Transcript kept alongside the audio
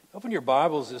Open your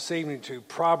Bibles this evening to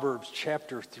Proverbs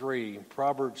chapter 3.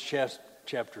 Proverbs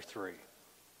chapter 3.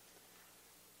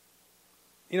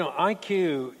 You know,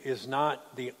 IQ is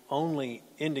not the only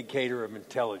indicator of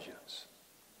intelligence.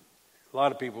 A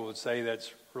lot of people would say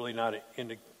that's really not an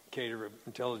indicator of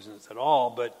intelligence at all,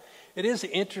 but it is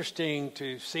interesting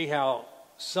to see how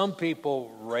some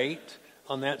people rate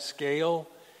on that scale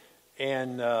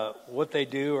and what they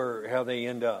do or how they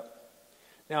end up.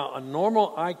 Now, a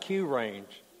normal IQ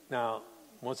range, now,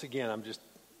 once again, I'm just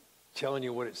telling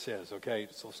you what it says, okay?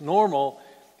 So it's normal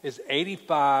is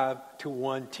 85 to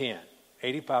 110.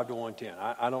 85 to 110.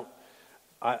 I don't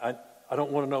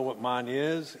want to know what mine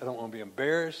is. I don't want to be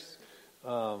embarrassed,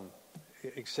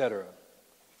 etc.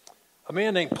 A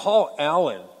man named Paul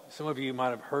Allen, some of you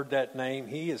might have heard that name.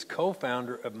 He is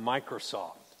co-founder of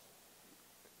Microsoft.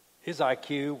 His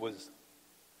IQ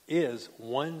is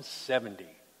 170.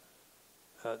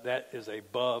 That is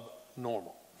above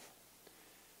normal.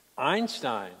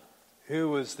 Einstein, who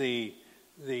was the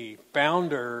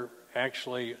founder,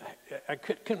 actually, I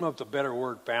couldn't come up with a better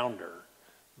word, founder,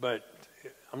 but I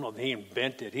don't know if he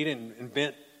invented. He didn't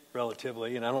invent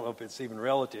relatively, and I don't know if it's even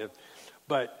relative,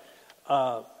 but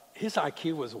his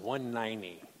IQ was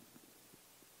 190.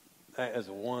 That is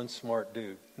one smart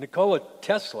dude. Nikola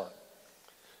Tesla,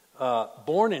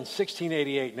 born in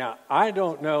 1688. Now, I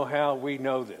don't know how we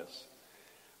know this,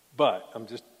 but I'm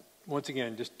just, once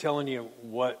again, just telling you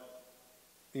what,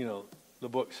 the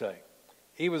books say.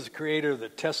 He was the creator of the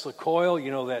Tesla coil.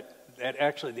 You know that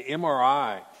actually the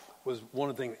MRI was one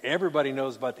of the things everybody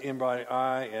knows about the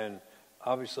MRI, and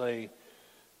obviously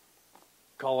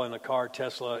calling a car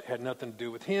Tesla had nothing to do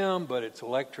with him, but it's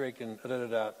electric and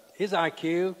da-da-da. His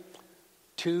IQ,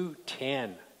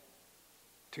 210.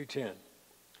 210.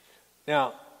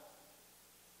 Now,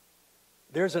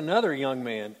 there's another young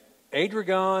man,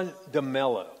 Adrian de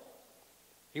Mello.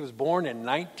 He was born in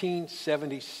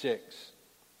 1976.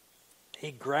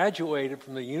 He graduated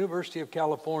from the University of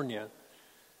California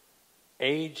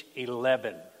age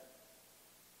 11.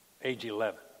 Age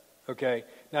 11. Okay.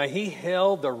 Now, he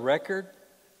held the record,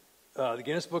 the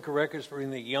Guinness Book of Records, for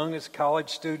being the youngest college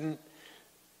student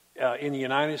in the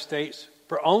United States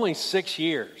for only 6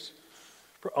 years.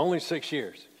 For only 6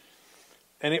 years.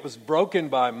 And it was broken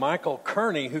by Michael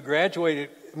Kearney, who graduated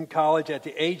from college at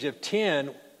the age of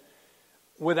 10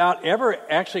 without ever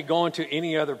actually going to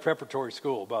any other preparatory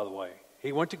school, by the way.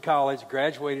 He went to college,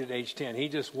 graduated at age 10. He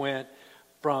just went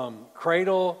from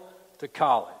cradle to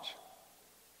college.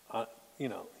 He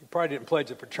probably didn't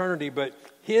pledge a fraternity, but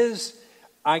his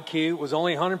IQ was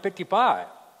only 155,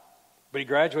 but he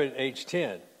graduated at age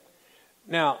 10.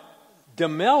 Now, de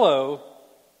Mello,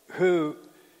 who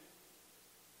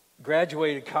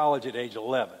graduated college at age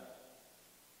 11,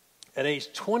 at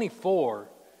age 24,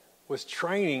 was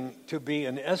training to be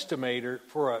an estimator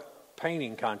for a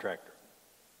painting contractor.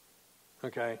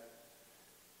 Okay?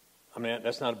 I mean,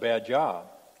 that's not a bad job.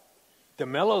 De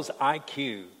Mello's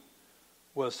IQ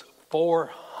was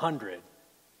 400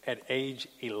 at age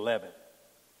 11.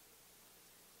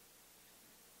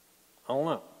 I don't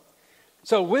know.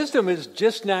 So wisdom is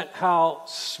just not how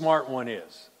smart one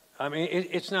is. I mean,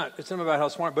 it's not about how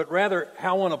smart, but rather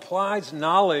how one applies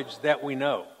knowledge that we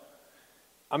know.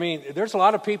 I mean, there's a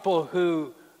lot of people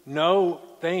who know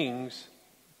things,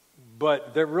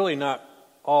 but they're really not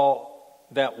all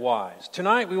that wise.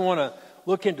 Tonight we want to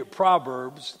look into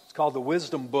Proverbs. It's called the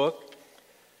Wisdom Book,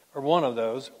 or one of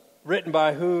those, written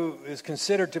by who is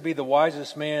considered to be the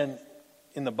wisest man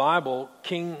in the Bible,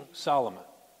 King Solomon.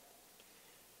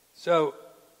 So,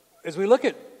 as we look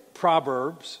at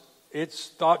Proverbs, it's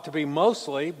thought to be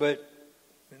mostly, but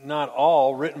not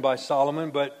all, written by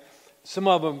Solomon, but some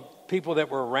of them people that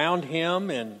were around him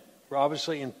and were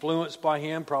obviously influenced by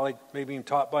him, probably maybe even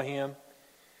taught by him.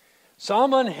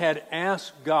 Solomon had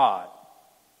asked God.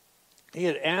 He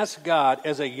had asked God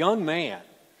as a young man,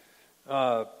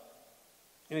 and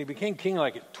he became king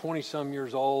like at 20-some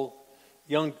years old,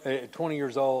 20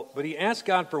 years old, but he asked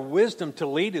God for wisdom to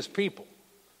lead his people.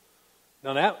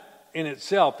 Now that in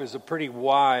itself is a pretty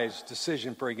wise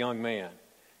decision for a young man.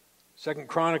 2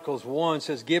 Chronicles 1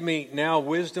 says, "Give me now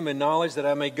wisdom and knowledge that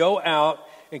I may go out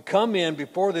and come in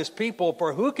before this people,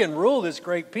 for who can rule this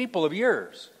great people of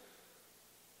yours?"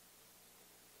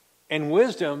 And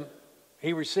wisdom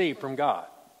he received from God.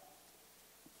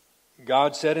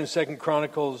 God said in 2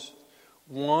 Chronicles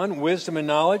 1, "Wisdom and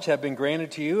knowledge have been granted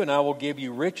to you, and I will give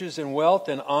you riches and wealth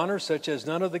and honor such as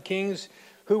none of the kings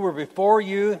who were before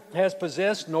you has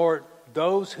possessed, nor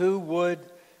those who would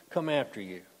come after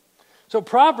you." So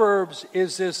Proverbs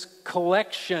is this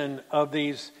collection of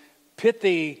these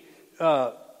pithy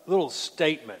little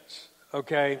statements,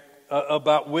 okay,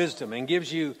 about wisdom and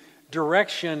gives you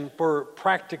direction for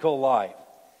practical life.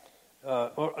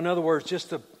 Or in other words,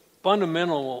 just the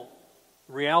fundamental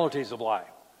realities of life.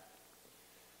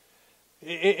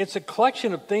 It's a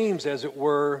collection of themes, as it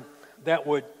were, that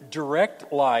would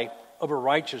direct life of a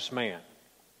righteous man.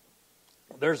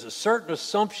 There's a certain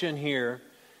assumption here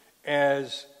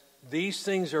as these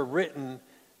things are written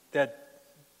that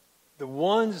the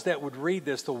ones that would read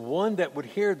this, the one that would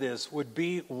hear this would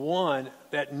be one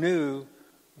that knew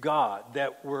God,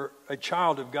 that were a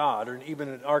child of God, or even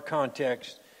in our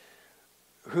context,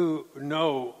 who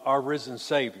know our risen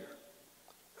Savior.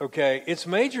 Okay, its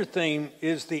major theme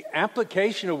is the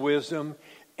application of wisdom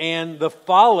and the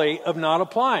folly of not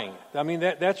applying it. I mean,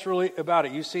 that's really about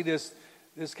it. You see this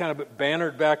kind of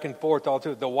bannered back and forth all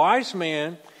through. The wise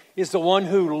man is the one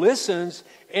who listens,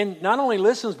 and not only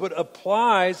listens, but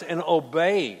applies and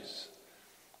obeys.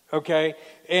 Okay?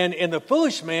 And the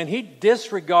foolish man, he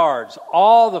disregards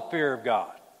all the fear of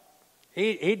God.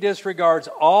 He disregards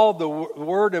all the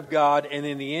word of God, and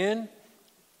in the end,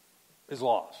 is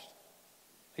lost.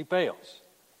 He fails.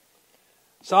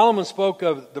 Solomon spoke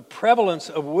of the prevalence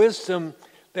of wisdom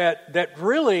that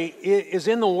really is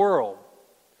in the world.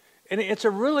 And it's a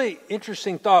really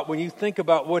interesting thought when you think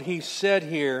about what he said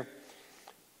here.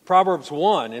 Proverbs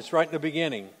 1, it's right in the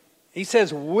beginning. He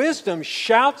says, wisdom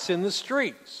shouts in the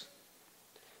streets.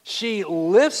 She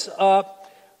lifts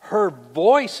up her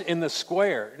voice in the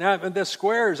square. Now, the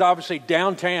square is obviously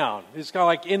downtown. It's kind of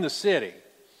like in the city.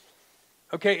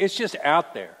 Okay, it's just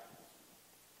out there.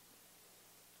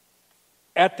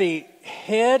 At the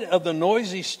head of the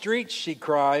noisy streets, she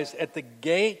cries. At the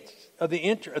gate of the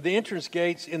entrance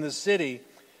gates in the city,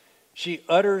 she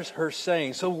utters her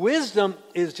saying. So wisdom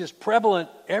is just prevalent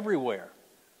everywhere.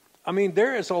 I mean,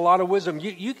 there is a lot of wisdom.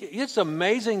 It's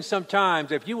amazing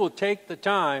sometimes if you will take the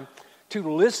time to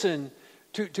listen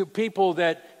to people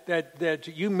that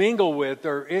you mingle with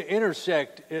or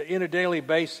intersect in a daily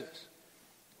basis.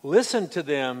 Listen to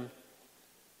them.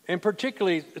 And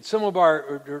particularly some of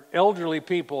our elderly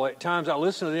people, at times I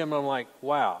listen to them and I'm like,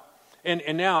 wow.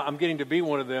 And now I'm getting to be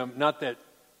one of them. Not that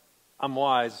I'm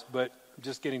wise, but I'm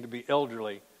just getting to be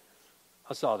elderly.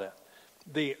 I saw that.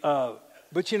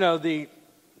 But you know,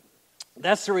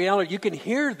 that's the reality. You can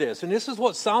hear this. And this is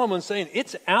what Solomon's saying.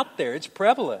 It's out there. It's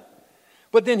prevalent.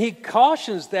 But then he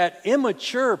cautions that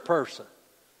immature person.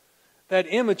 That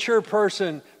immature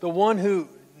person, the one who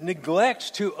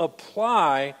neglects to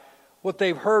apply what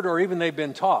they've heard or even they've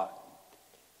been taught.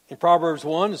 In Proverbs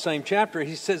 1, the same chapter,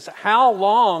 he says, how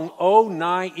long, O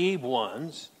naive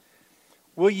ones,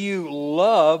 will you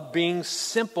love being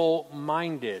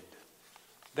simple-minded?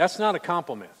 That's not a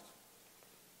compliment.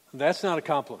 That's not a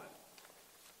compliment.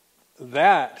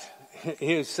 That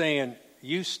is saying,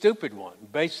 you stupid one,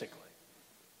 basically.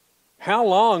 How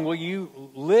long will you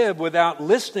live without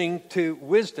listening to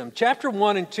wisdom? Chapter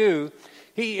 1 and 2,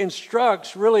 he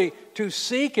instructs really to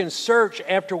seek and search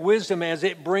after wisdom as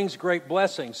it brings great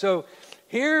blessing. So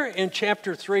here in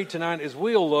chapter 3 tonight, as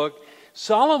we'll look,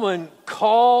 Solomon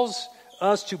calls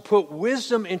us to put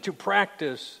wisdom into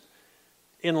practice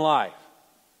in life.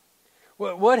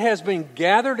 What has been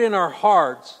gathered in our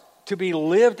hearts to be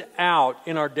lived out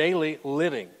in our daily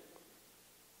living.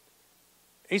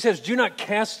 He says, do not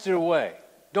cast it away.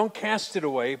 Don't cast it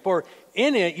away, for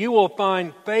in it you will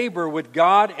find favor with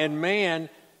God and man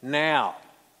now.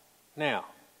 Now.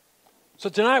 So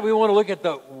tonight we want to look at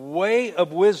the way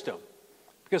of wisdom,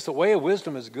 because the way of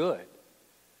wisdom is good.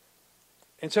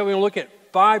 And so we're going to look at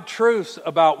 5 truths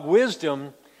about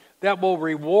wisdom that will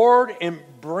reward and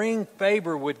bring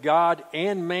favor with God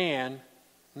and man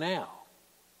now.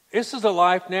 This is a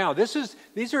life now.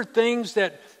 These are things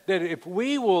that if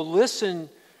we will listen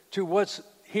to what's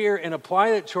here and apply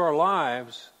it to our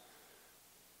lives,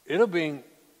 it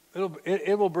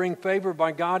will bring favor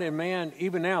by God and man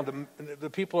even now, the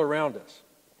people around us.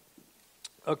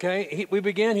 Okay, we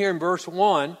begin here in verse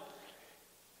 1.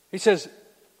 He says,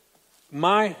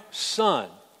 my son,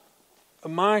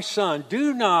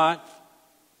 do not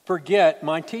forget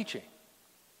my teaching,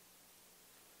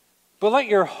 but let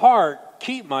your heart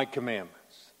keep my commandments.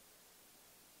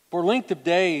 For length of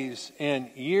days and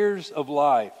years of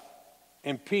life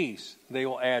and peace they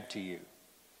will add to you.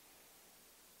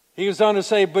 He goes on to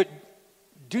say, but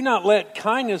do not let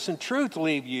kindness and truth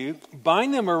leave you.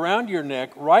 Bind them around your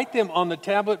neck. Write them on the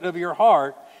tablet of your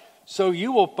heart, so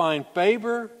you will find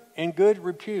favor and good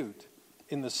repute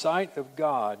in the sight of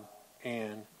God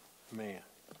and man.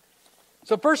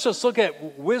 So first let's look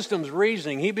at wisdom's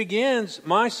reasoning. He begins,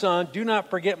 my son, do not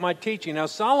forget my teaching. Now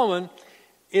Solomon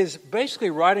is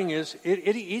basically writing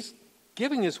he's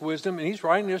giving his wisdom and he's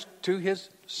writing this to his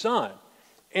son.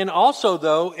 And also,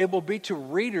 though, it will be to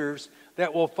readers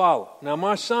that will follow. Now,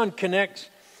 my son connects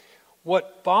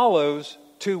what follows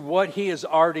to what he has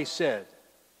already said.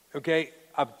 Okay?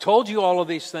 I've told you all of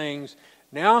these things.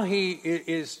 Now he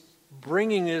is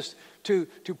bringing this to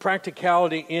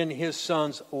practicality in his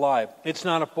son's life. It's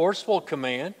not a forceful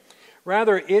command.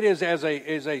 Rather, it is as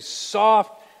a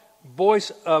soft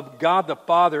voice of God the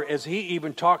Father as he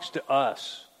even talks to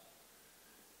us.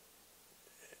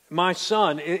 My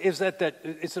son, it's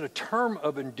a term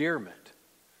of endearment.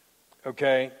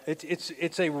 Okay?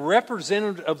 It's a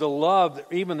representative of the love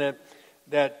even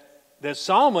that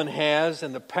Solomon has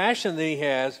and the passion that he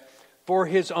has for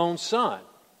his own son.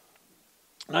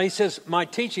 Now he says, my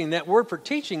teaching, that word for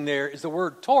teaching there is the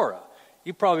word Torah.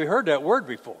 You've probably heard that word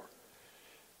before.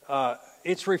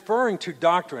 It's referring to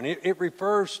doctrine. It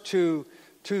refers to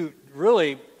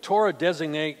really, Torah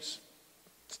designates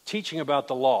teaching about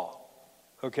the law.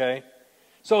 Okay?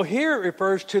 So here it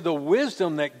refers to the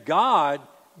wisdom that God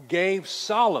gave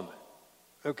Solomon.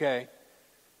 Okay?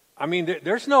 I mean,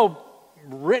 there's no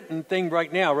written thing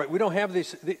right now, right? We don't have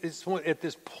this at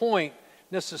this point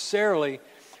necessarily.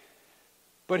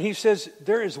 But he says,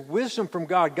 there is wisdom from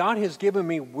God. God has given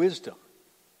me wisdom.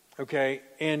 Okay?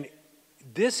 And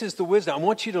this is the wisdom. I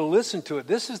want you to listen to it.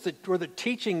 This is where the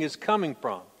teaching is coming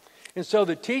from. And so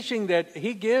the teaching that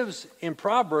he gives in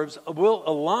Proverbs will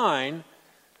align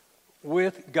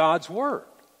with God's word.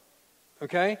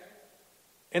 Okay?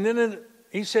 And then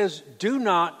he says, do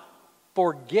not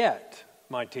forget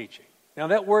my teaching. Now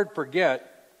that word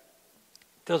forget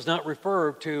does not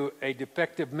refer to a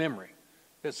defective memory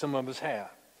that some of us have.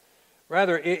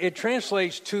 Rather, it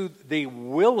translates to the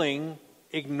willing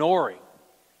ignoring,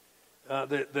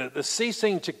 the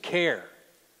ceasing to care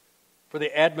for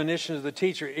the admonition of the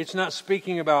teacher. It's not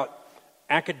speaking about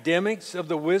academics of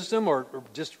the wisdom or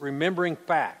just remembering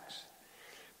facts.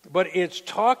 But it's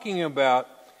talking about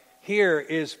here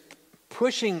is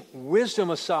pushing wisdom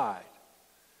aside.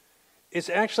 It's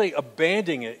actually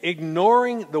abandoning it,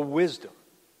 ignoring the wisdom,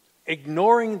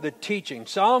 ignoring the teaching.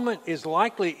 Solomon is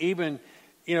likely even,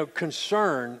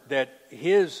 concerned that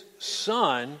his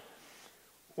son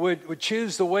would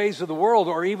choose the ways of the world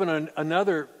or even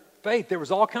another faith. There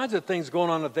was all kinds of things going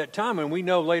on at that time, and we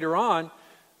know later on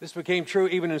this became true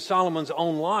even in Solomon's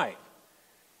own life.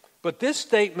 But this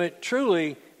statement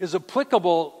truly is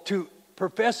applicable to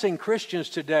professing Christians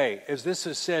today, as this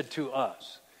is said to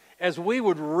us. As we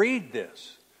would read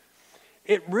this,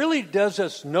 it really does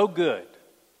us no good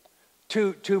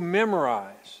to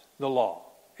memorize the law.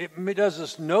 It does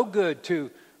us no good to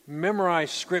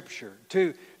memorize Scripture,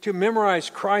 to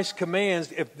memorize Christ's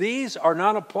commands if these are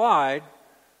not applied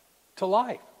to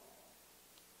life.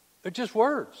 They're just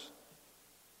words.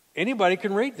 Anybody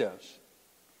can read those.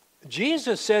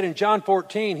 Jesus said in John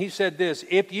 14, he said this,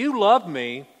 if you love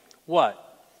me,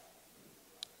 what?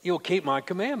 You'll keep my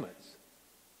commandments.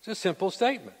 It's a simple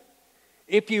statement.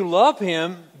 If you love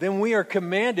him, then we are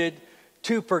commanded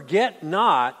to forget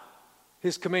not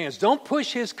his commands. Don't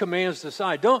push his commands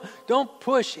aside. Don't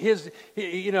push his,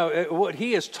 what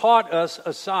he has taught us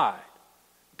aside.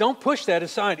 Don't push that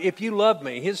aside. If you love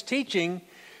me, his teaching,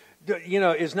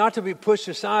 is not to be pushed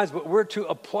aside, but we're to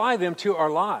apply them to our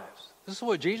lives. This is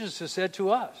what Jesus has said to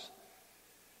us.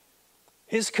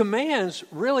 His commands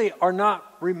really are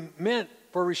not meant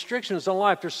for restrictions on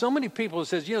life. There's so many people who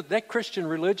says, that Christian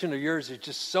religion of yours is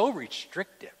just so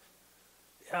restrictive.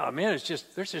 Oh man,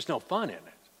 there's just no fun in it.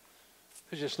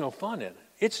 There's just no fun in it.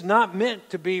 It's not meant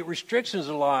to be restrictions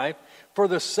of life for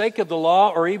the sake of the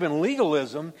law or even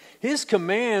legalism. His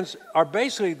commands are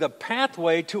basically the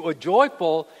pathway to a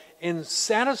joyful and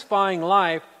satisfying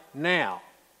life now.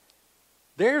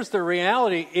 There's the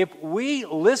reality. If we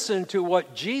listen to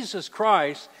what Jesus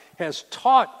Christ has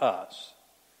taught us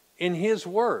in his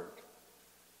word,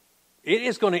 it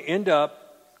is going to end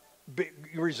up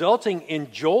resulting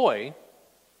in joy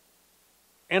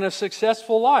and a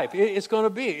successful life. It's going to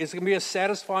be a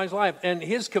satisfying life. And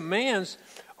his commands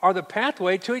are the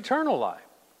pathway to eternal life.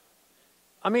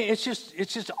 I mean, it's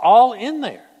just all in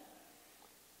there.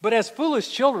 But as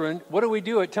foolish children, what do we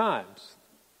do at times?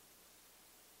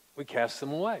 We cast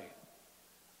them away.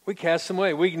 We cast them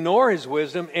away. We ignore his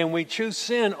wisdom and we choose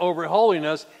sin over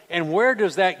holiness. And where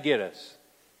does that get us?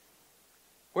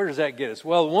 Where does that get us?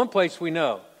 Well, one place we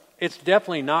know, it's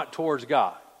definitely not towards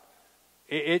God.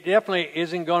 It definitely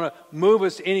isn't going to move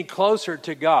us any closer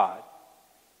to God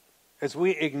as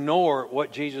we ignore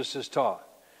what Jesus has taught.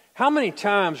 How many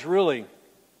times really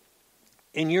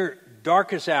in your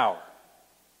darkest hour,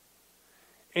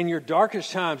 in your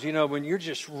darkest times, when you're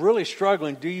just really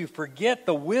struggling, do you forget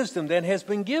the wisdom that has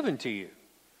been given to you?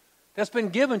 That's been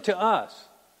given to us.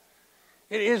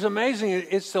 It is amazing.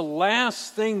 It's the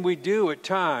last thing we do at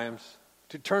times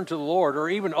to turn to the Lord, or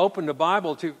even open the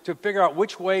Bible to figure out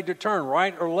which way to turn,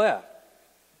 right or left.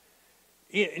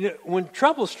 When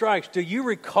trouble strikes, do you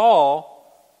recall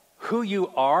who you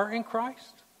are in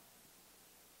Christ?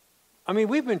 I mean,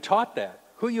 we've been taught that,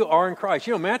 who you are in Christ.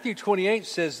 Matthew 28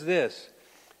 says this.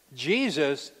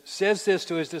 Jesus says this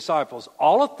to his disciples,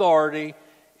 all authority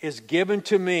is given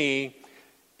to me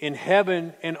in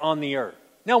heaven and on the earth.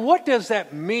 Now, what does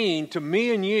that mean to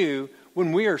me and you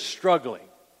when we are struggling?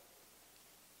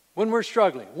 When we're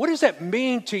struggling, what does that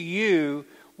mean to you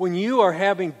when you are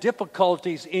having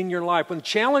difficulties in your life, when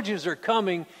challenges are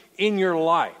coming in your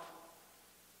life?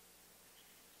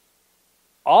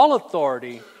 All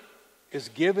authority is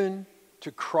given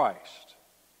to Christ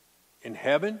in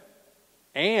heaven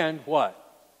and what?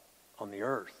 On the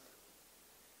earth.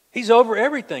 He's over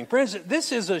everything. Friends,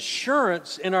 this is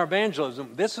assurance in our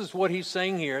evangelism. This is what he's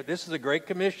saying here. This is a great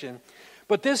commission.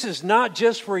 But this is not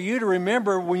just for you to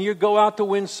remember when you go out to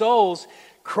win souls.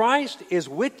 Christ is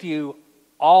with you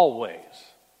always.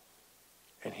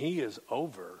 And he is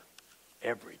over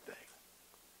everything.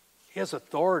 He has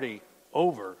authority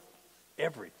over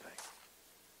everything.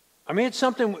 I mean, it's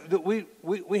something that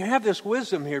we have this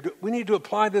wisdom here. We need to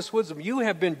apply this wisdom. You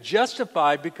have been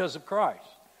justified because of Christ.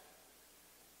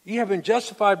 You have been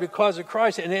justified because of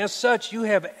Christ. And as such, you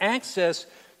have access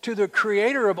to the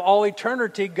creator of all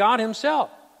eternity, God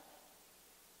himself.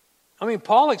 I mean,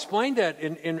 Paul explained that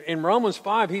in Romans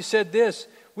 5. He said this,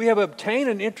 we have obtained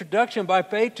an introduction by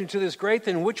faith into this great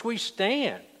thing in which we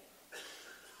stand.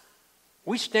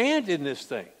 We stand in this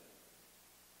thing.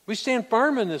 We stand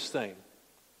firm in this thing.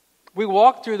 We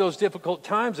walk through those difficult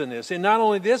times in this. And not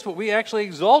only this, but we actually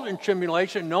exult in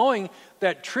tribulation, knowing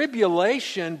that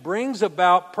tribulation brings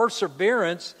about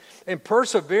perseverance, and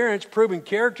perseverance, proven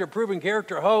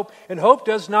character, hope. And hope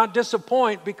does not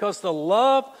disappoint, because the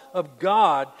love of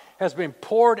God has been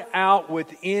poured out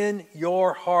within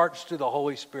your hearts through the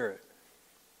Holy Spirit,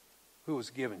 who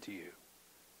was given to you.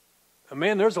 And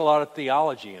man, there's a lot of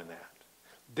theology in that.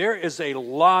 There is a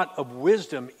lot of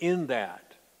wisdom in that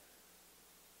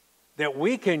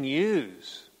we can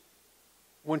use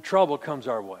when trouble comes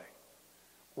our way.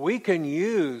 We can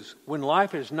use when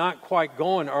life is not quite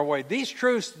going our way. These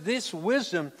truths, this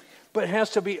wisdom, but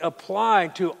has to be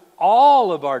applied to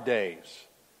all of our days.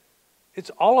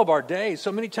 It's all of our days.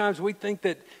 So many times we think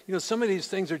that, some of these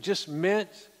things are just meant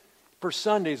for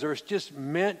Sundays, or it's just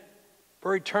meant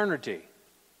for eternity.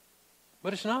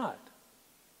 But it's not.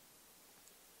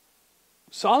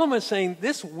 Solomon is saying,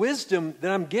 this wisdom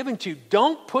that I'm giving to you,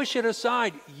 don't push it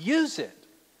aside. Use it.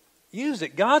 Use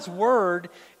it. God's word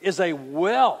is a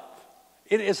well.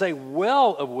 It is a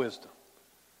well of wisdom.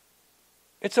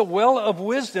 It's a well of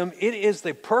wisdom. It is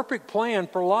the perfect plan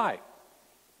for life.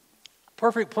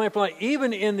 Perfect plan for life.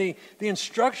 Even in the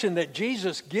instruction that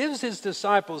Jesus gives his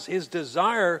disciples, his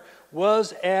desire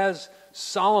was as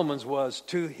Solomon's was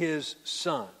to his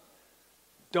son.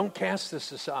 Don't cast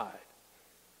this aside.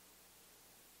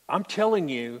 I'm telling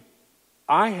you,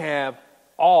 I have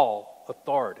all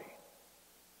authority.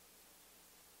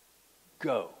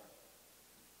 Go.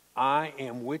 I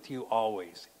am with you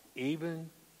always, even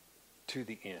to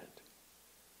the end.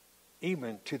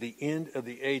 Even to the end of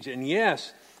the age. And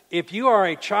yes, if you are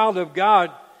a child of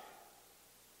God,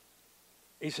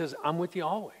 he says, I'm with you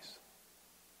always.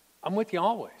 I'm with you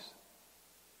always.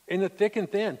 In the thick and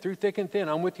thin, through thick and thin,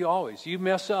 I'm with you always. You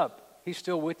mess up, he's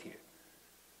still with you.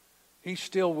 He's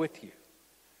still with you.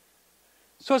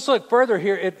 So let's look further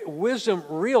here at wisdom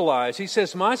realized. He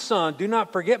says, my son, do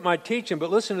not forget my teaching, but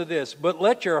listen to this. But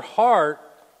let your heart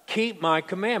keep my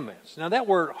commandments. Now that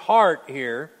word heart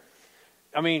here,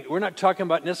 I mean, we're not talking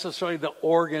about necessarily the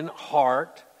organ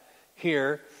heart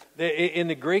here. In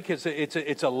the Greek, it's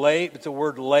a lab. It's a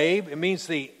word lab. It means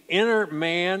the inner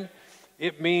man.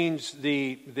 It means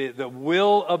the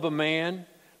will of a man,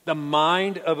 the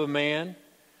mind of a man.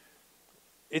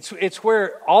 It's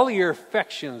where all your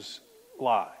affections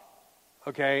lie,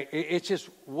 okay? It's just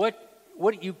what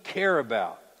you care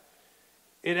about.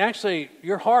 It actually,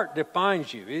 your heart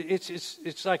defines you.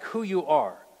 It's like who you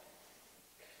are.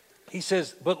 He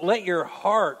says, but let your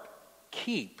heart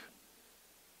keep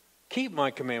my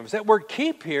commandments. That word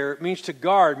keep here means to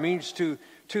guard, means to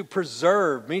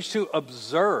preserve, means to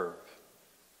observe.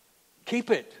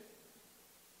 Keep it.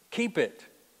 Keep it.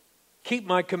 Keep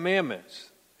my commandments.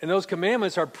 And those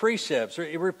commandments are precepts,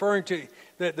 referring to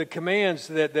the commands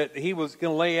that he was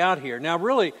going to lay out here. Now,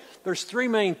 really, there's three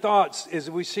main thoughts as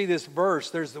we see this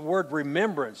verse. There's the word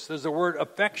remembrance, there's the word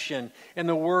affection, and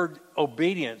the word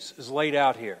obedience is laid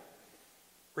out here.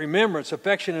 Remembrance,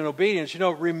 affection, and obedience.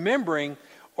 Remembering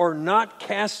or not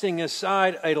casting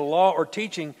aside a law or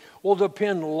teaching will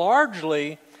depend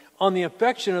largely on the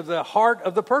affection of the heart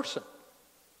of the person.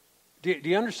 Do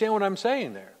you understand what I'm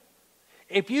saying there?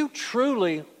 If you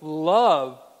truly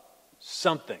love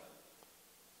something,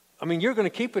 I mean, you're going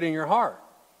to keep it in your heart.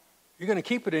 You're going to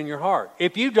keep it in your heart.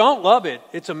 If you don't love it,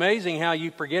 it's amazing how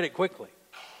you forget it quickly.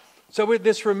 So with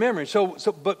this remembering,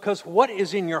 because what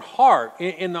is in your heart,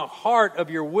 in the heart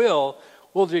of your will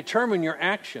determine your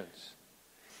actions.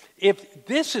 If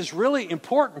this is really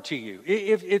important to you,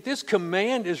 if this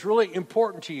command is really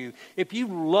important to you, if you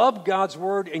love God's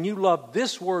word and you love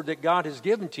this word that God has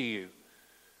given to you,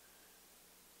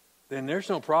 then there's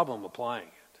no problem applying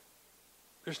it.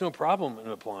 There's no problem in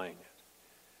applying it.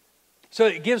 So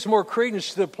it gives more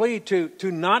credence to the plea to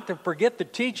not to forget the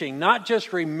teaching, not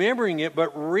just remembering it,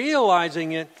 but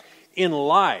realizing it in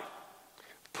life,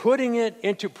 putting it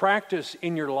into practice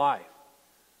in your life.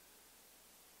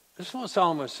 This is what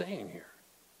Solomon is saying here.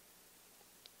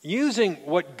 Using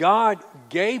what God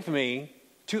gave me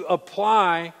to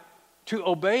apply to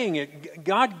obeying it.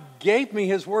 God gave me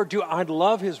His word. I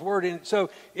love His word. And so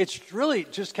it's really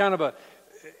just kind of a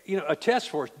test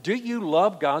for us. Do you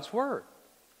love God's word?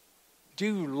 Do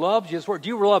you love His word? Do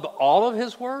you love all of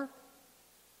His word?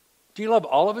 Do you love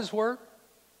all of His word?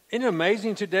 Isn't it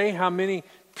amazing today how many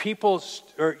people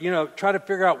try to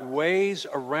figure out ways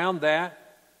around that?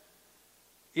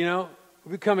 We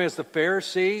become as the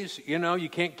Pharisees. You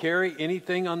can't carry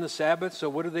anything on the Sabbath. So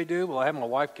what do? Well, I have my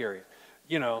wife carry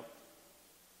it.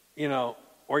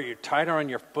 Or you tie it on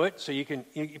your foot so you can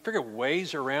you figure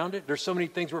ways around it. There's so many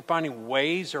things we're finding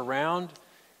ways around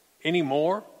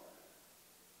anymore.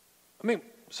 I mean,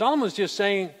 Solomon's just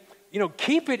saying,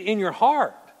 keep it in your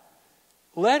heart.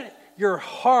 Let your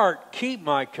heart keep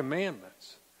my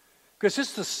commandments. Because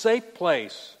it's the safe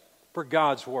place for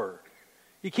God's word.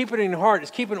 You keep it in your heart.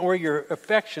 It's keeping where your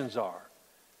affections are.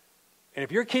 And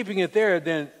if you're keeping it there,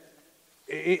 then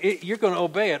you're going to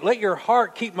obey it. Let your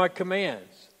heart keep my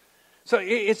commands. So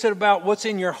it's about what's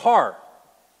in your heart.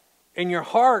 And your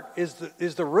heart is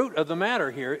the root of the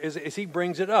matter here, as he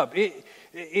brings it up.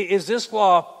 Is this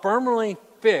law firmly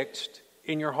fixed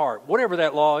in your heart? Whatever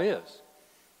that law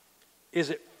is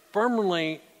it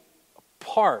firmly a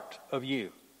part of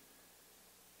you?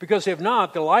 Because if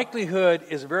not, the likelihood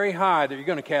is very high that you're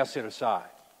going to cast it aside.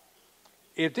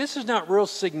 If this is not real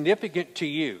significant to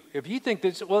you, if you think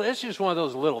it's just one of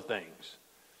those little things,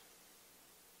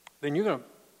 then you're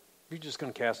just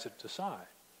going to cast it aside.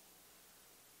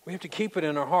 We have to keep it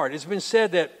in our heart. It's been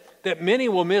said that many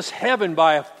will miss heaven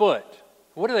by a foot.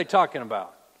 What are they talking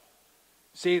about?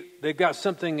 See, they've got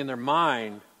something in their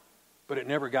mind, but it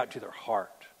never got to their heart.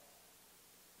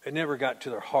 It never got to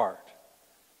their heart.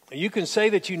 And you can say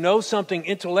that you know something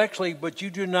intellectually, but you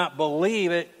do not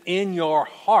believe it in your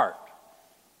heart.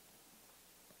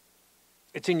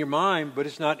 It's in your mind, but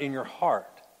it's not in your heart.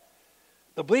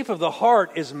 The belief of the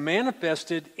heart is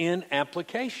manifested in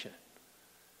application.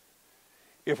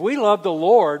 If we love the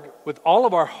Lord with all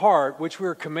of our heart, which we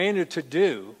are commanded to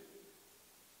do,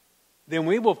 then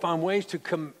we will find ways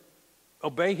to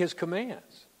obey His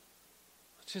commands.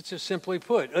 It's just simply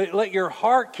put. Let your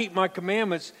heart keep my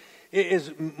commandments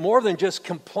is more than just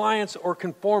compliance or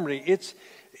conformity. It's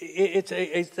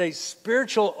a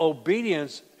spiritual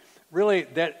obedience, really,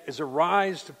 that is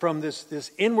arised from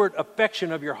this inward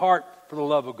affection of your heart for the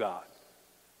love of God.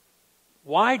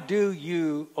 Why do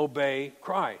you obey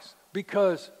Christ?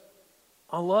 Because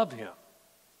I love Him.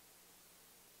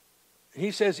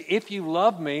 He says, if you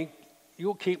love me,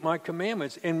 you'll keep my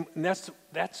commandments. And that's it.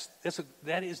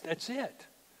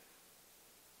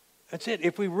 That's it.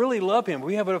 If we really love Him,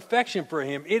 we have an affection for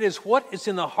Him. It is what is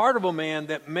in the heart of a man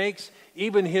that makes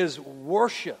even his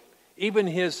worship, even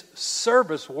his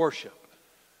service worship.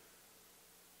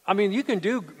 I mean, you can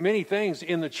do many things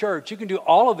in the church. You can do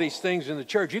all of these things in the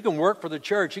church. You can work for the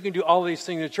church. You can do all of these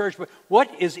things in the church. But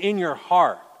what is in your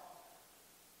heart?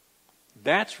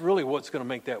 That's really what's going to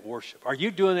make that worship. Are you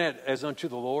doing that as unto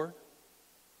the Lord?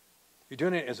 You're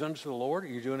doing it as unto the Lord, or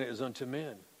you're doing it as unto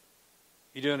men?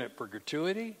 You're doing it for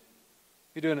gratuity?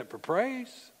 You're doing it for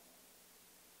praise?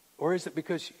 Or is it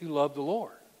because you love the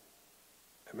Lord?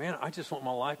 And man, I just want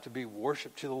my life to be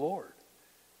worship to the Lord.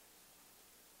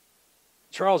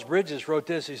 Charles Bridges wrote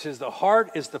this. He says, the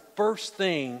heart is the first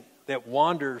thing that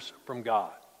wanders from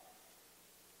God.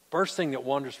 First thing that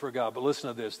wanders from God. But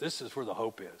listen to this. This is where the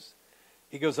hope is.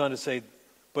 He goes on to say,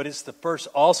 but it's the first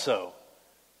also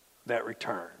that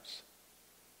returns.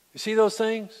 You see those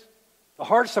things? The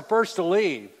heart's the first to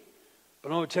leave. But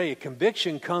I'm going to tell you,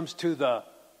 conviction comes to the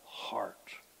heart.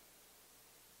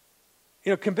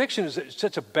 You know, conviction is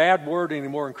such a bad word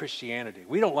anymore in Christianity.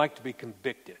 We don't like to be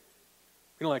convicted.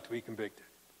 We don't like to be convicted.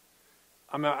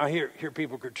 I hear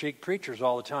people critique preachers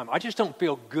all the time. I just don't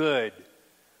feel good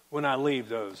when I leave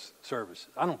those services.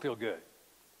 I don't feel good.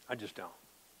 I just don't.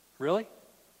 Really?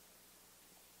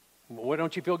 What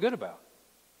don't you feel good about?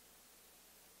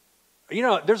 You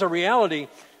know, there's a reality.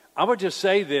 I would just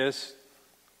say this.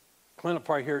 Clint will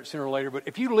probably hear it sooner or later. But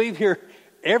if you leave here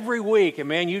every week and,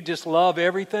 man, you just love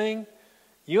everything,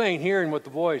 you ain't hearing what the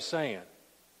voice is saying.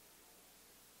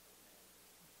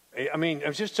 I mean,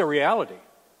 it's just a reality.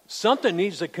 Something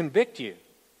needs to convict you,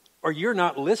 or you're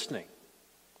not listening.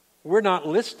 We're not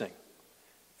listening.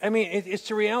 I mean, it's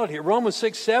the reality. Romans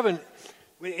 6:7,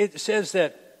 it says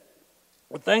that,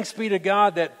 well, thanks be to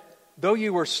God that though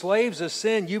you were slaves of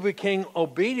sin, you became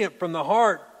obedient from the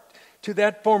heart to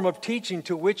that form of teaching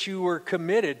to which you were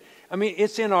committed. I mean,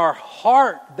 it's in our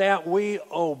heart that we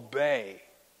obey.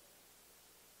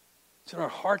 It's in our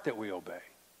heart that we obey.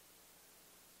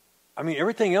 I mean,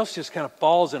 everything else just kind of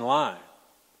falls in line.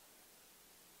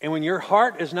 And when your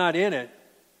heart is not in it,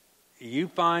 you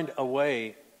find a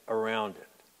way around it.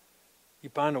 You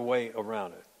find a way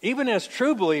around it. Even as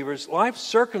true believers, life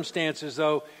circumstances,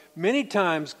 though, many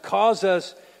times cause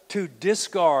us to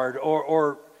discard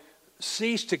or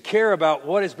cease to care about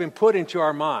what has been put into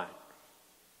our mind.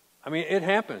 I mean, it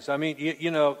happens. I mean, you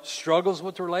know, struggles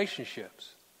with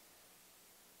relationships.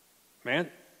 Man,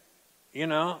 you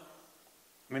know,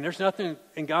 I mean, there's nothing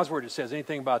in God's Word that says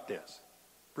anything about this.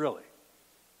 Really.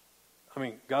 I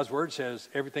mean, God's Word says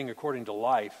everything according to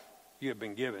life you have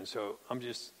been given. So I'm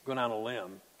just going on a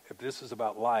limb. If this is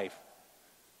about life,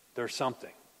 there's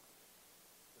something.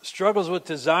 Struggles with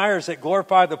desires that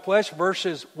glorify the flesh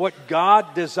versus what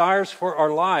God desires for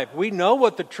our life. We know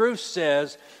what the truth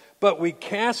says, but we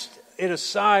cast it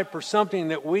aside for something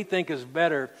that we think is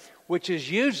better, which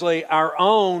is usually our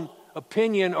own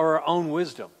opinion or our own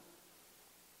wisdom.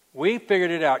 We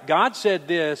figured it out. God said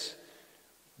this,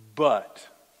 but.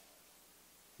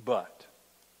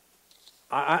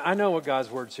 I know what God's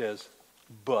Word says,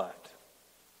 but.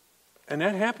 And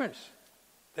that happens.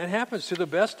 That happens to the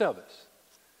best of us.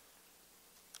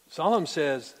 Solomon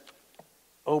says,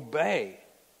 obey.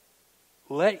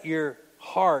 Let your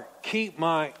heart keep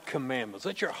my commandments.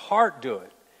 Let your heart do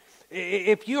it.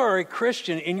 If you are a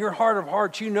Christian, in your heart of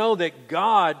hearts, you know that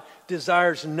God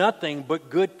desires nothing but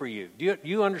good for you. Do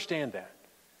you understand that?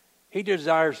 He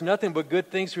desires nothing but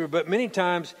good things for you. But many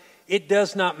times, it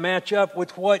does not match up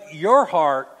with what your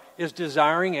heart is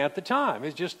desiring at the time.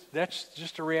 That's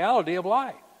just a reality of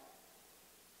life.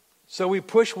 So we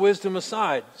push wisdom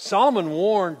aside. Solomon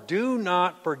warned, do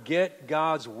not forget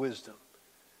God's wisdom.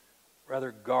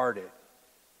 Rather, guard it.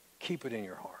 Keep it in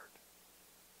your heart.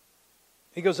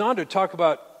 He goes on to talk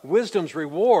about wisdom's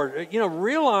reward. You know,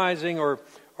 realizing or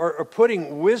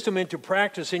putting wisdom into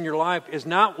practice in your life is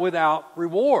not without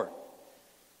reward.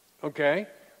 Okay?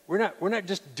 We're not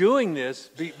just doing this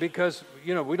because,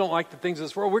 you know, we don't like the things of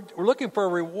this world. We're looking for a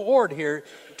reward here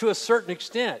to a certain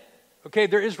extent. Okay,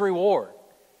 there is reward.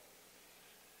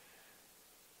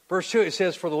 Verse 2, it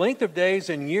says, for the length of days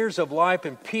and years of life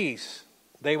and peace,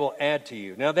 they will add to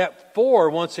you. Now that 4,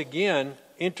 once again,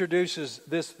 introduces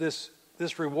this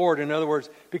reward. In other words,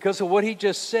 because of what he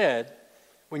just said,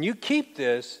 when you keep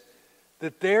this,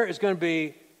 that there is going to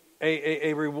be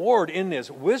a reward in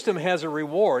this. Wisdom has a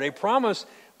reward, a promise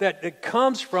that it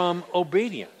comes from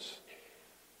obedience,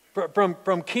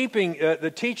 from keeping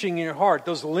the teaching in your heart,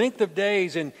 those length of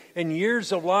days and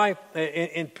years of life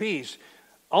in peace.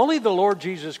 Only the Lord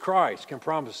Jesus Christ can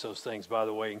promise those things, by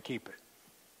the way, and keep it.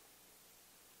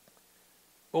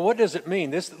 Well, what does it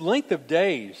mean? This length of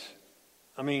days,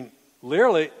 I mean,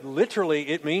 literally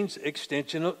it means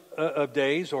extension of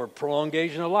days or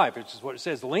prolongation of life. It's just what it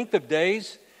says. The length of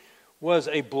days was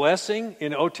a blessing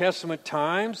in Old Testament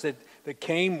times that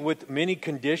came with many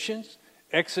conditions.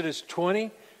 Exodus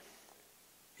 20,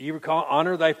 you recall,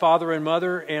 honor thy father and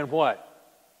mother, and what?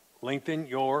 Lengthen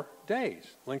your days.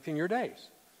 Lengthen your days.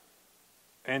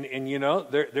 And you know,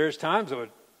 there's times of,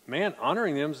 man,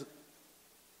 honoring them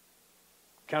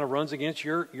kind of runs against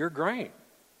your grain.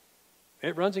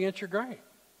 It runs against your grain.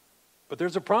 But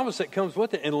there's a promise that comes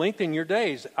with it, and lengthen your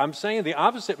days. I'm saying the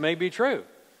opposite may be true.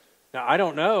 Now, I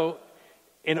don't know.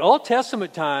 In Old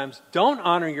Testament times, don't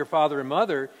honor your father and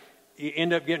mother. You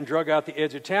end up getting drug out the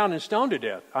edge of town and stoned to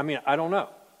death. I mean, I don't know.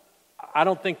 I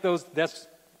don't think that's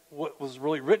what was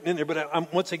really written in there.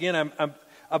 But once again,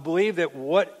 I believe that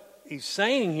what he's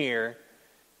saying here,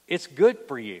 it's good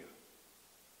for you.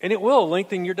 And it will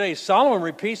lengthen your days. Solomon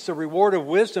repeats the reward of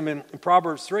wisdom in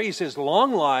Proverbs 3. He says,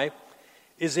 long life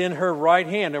is in her right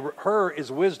hand. Her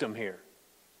is wisdom here.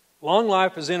 Long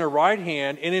life is in her right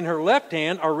hand, and in her left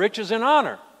hand are riches and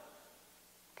honor.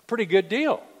 Pretty good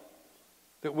deal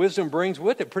that wisdom brings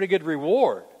with it. Pretty good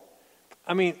reward.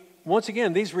 I mean, once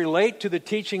again, these relate to the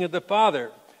teaching of the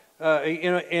Father.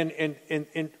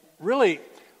 And really,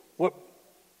 what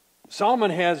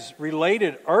Solomon has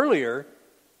related earlier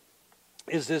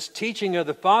is this teaching of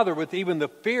the Father with even the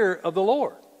fear of the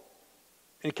Lord.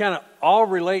 And it kind of all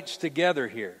relates together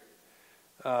here.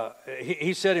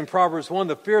 He said in Proverbs 1,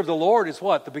 the fear of the Lord is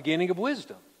what? The beginning of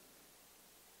wisdom.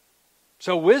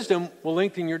 So wisdom will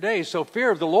lengthen your days. So fear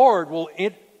of the Lord will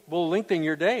lengthen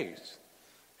your days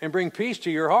and bring peace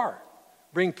to your heart,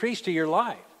 bring peace to your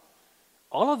life.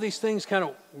 All of these things kind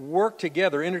of work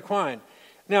together, intertwined.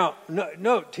 Now,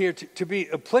 note here, to be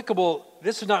applicable,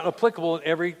 this is not applicable in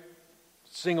every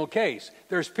single case.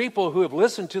 There's people who have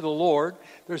listened to the Lord.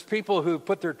 There's people who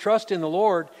put their trust in the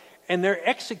Lord, and they're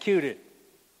executed.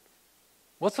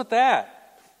 What's with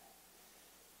that?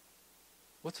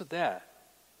 What's with that?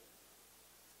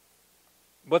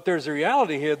 But there's a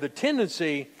reality here, the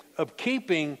tendency of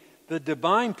keeping the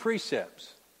divine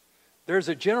precepts. There's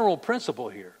a general principle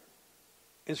here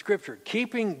in Scripture.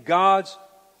 Keeping God's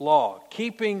law,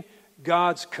 keeping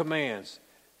God's commands,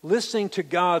 listening to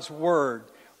God's word,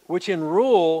 which in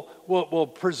rule will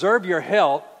preserve your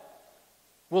health,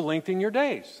 will lengthen your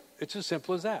days. It's as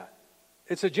simple as that.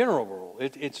 It's a general rule.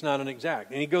 It's not an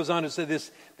exact. And he goes on to say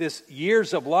this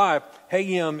years of life,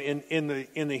 hayim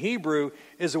in the Hebrew,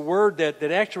 is a word that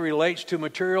actually relates to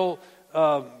material,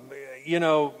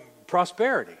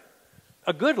 prosperity.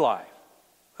 A good life.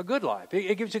 A good life.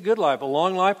 It gives you a good life, a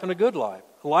long life and a good life.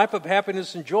 A life of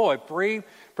happiness and joy, free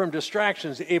from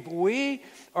distractions. If we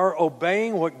are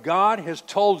obeying what God has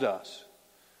told us,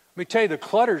 let me tell you, the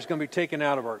clutter is going to be taken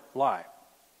out of our life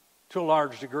to a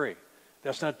large degree.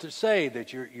 That's not to say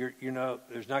that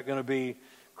there's not going to be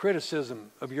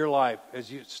criticism of your life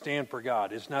as you stand for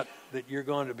God. It's not that you're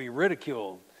going to be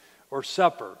ridiculed or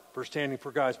suffer for standing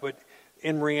for God. But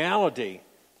in reality,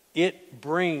 it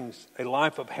brings a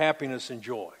life of happiness and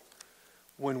joy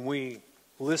when we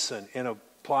listen and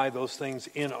apply those things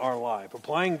in our life.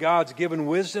 Applying God's given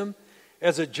wisdom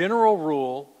as a general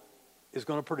rule is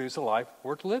going to produce a life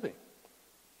worth living.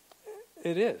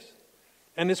 It is.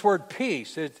 And this word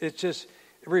peace, it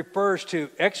refers to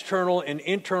external and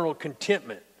internal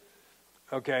contentment.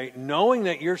 Okay? Knowing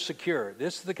that you're secure.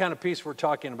 This is the kind of peace we're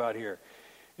talking about here.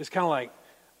 It's kind of like,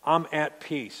 I'm at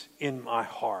peace in my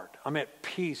heart. I'm at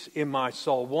peace in my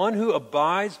soul. One who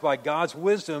abides by God's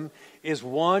wisdom is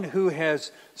one who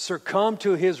has succumbed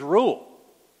to his rule.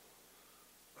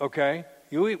 Okay?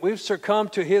 We've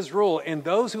succumbed to his rule. And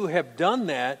those who have done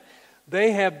that,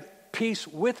 they have peace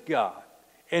with God.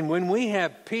 And when we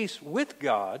have peace with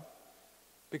God,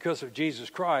 because of Jesus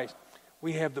Christ,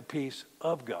 we have the peace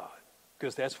of God,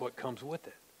 because that's what comes with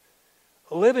it.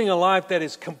 Living a life that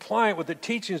is compliant with the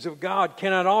teachings of God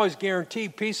cannot always guarantee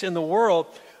peace in the world,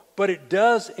 but it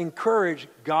does encourage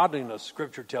godliness,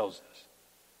 Scripture tells us.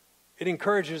 It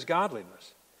encourages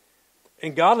godliness.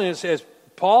 And godliness, as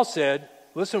Paul said,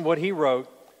 listen to what he wrote,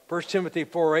 1 Timothy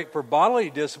 4:8, for bodily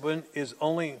discipline is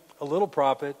only a little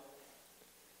profit,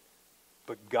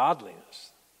 but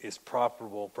godliness is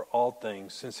profitable for all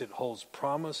things, since it holds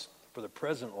promise for the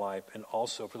present life and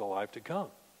also for the life to come.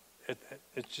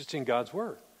 It's just in God's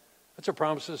word. That's a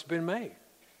promise that's been made.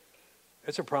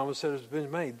 It's a promise that has been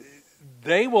made.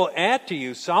 They will add to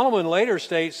you. Solomon later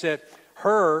states that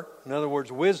her, in other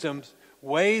words, wisdom's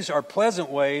ways are pleasant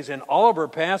ways, and all of her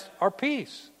paths are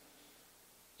peace.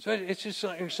 So it's just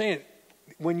like you're saying,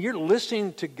 when you're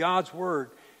listening to God's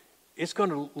word, it's going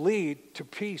to lead to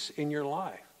peace in your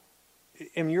life.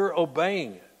 And you're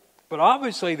obeying it. But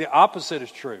obviously the opposite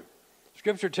is true.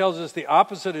 Scripture tells us the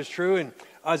opposite is true. In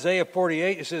Isaiah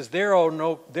 48, it says,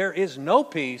 there is no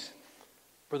peace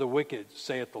for the wicked,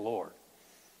 saith the Lord.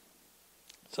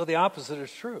 So the opposite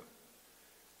is true.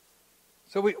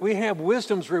 So we have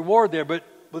wisdom's reward there, but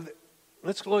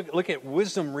let's look at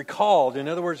wisdom recalled. In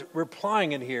other words, we're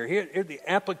applying it here. Here the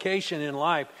application in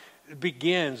life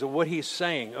begins of what he's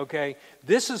saying, okay?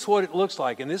 This is what it looks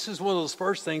like, and this is one of those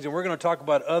first things, and we're going to talk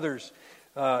about others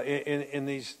in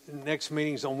these next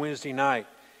meetings on Wednesday night.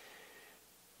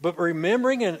 But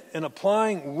remembering and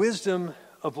applying wisdom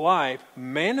of life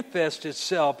manifests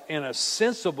itself in a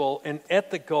sensible and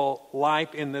ethical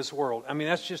life in this world. I mean,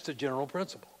 that's just a general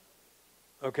principle,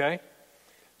 okay?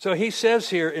 So he says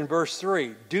here in verse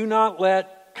 3, do not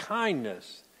let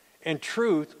kindness and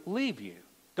truth leave you.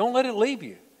 Don't let it leave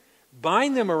you.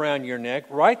 Bind them around your neck.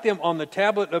 Write them on the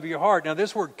tablet of your heart. Now,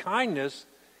 this word kindness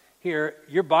here,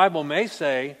 your Bible may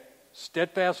say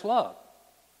steadfast love.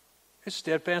 It's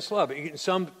steadfast love. In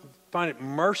some find it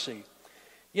mercy.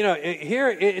 Here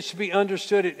it should be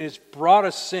understood in its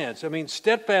broadest sense. I mean,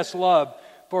 steadfast love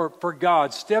for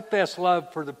God, steadfast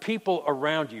love for the people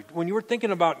around you. When you were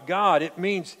thinking about God, it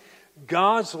means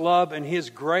God's love and His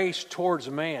grace towards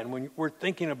man, when we're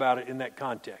thinking about it in that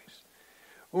context.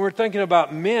 When we're thinking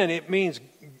about men, it means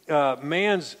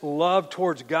man's love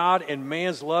towards God and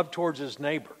man's love towards his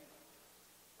neighbor.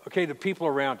 Okay, the people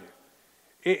around you.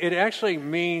 It actually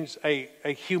means a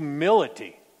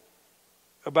humility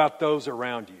about those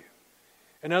around you.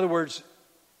 In other words,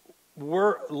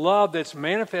 we're love that's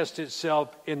manifested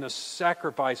itself in the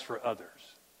sacrifice for others.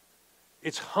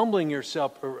 It's humbling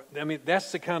yourself. I mean,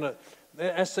 that's the kind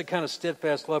of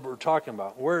steadfast love we're talking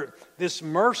about. Where this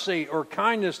mercy or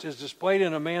kindness is displayed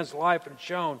in a man's life and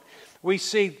shown, we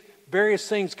see various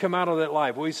things come out of that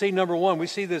life. We see, number one, we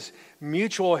see this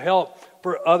mutual help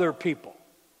for other people.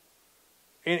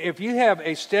 And if you have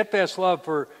a steadfast love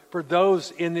for those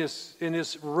in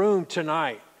this room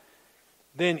tonight,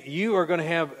 then you are going to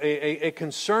have a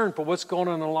concern for what's going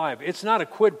on in their life. It's not a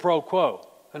quid pro quo,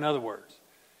 in other words.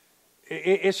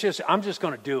 It's just, I'm just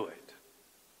going to do it.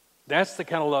 That's the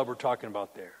kind of love we're talking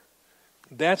about there.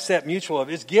 That's that mutual love.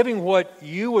 It's giving what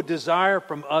you would desire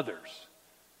from others.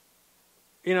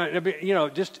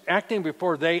 Just acting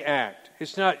before they act.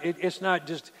 It's not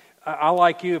just, I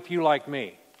like you if you like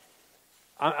me.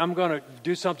 I'm going to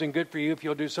do something good for you if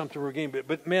you'll do something for me.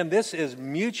 But man, this is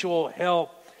mutual help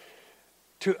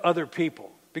to other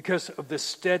people because of the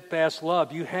steadfast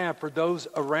love you have for those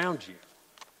around you.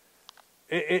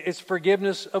 It's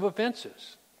forgiveness of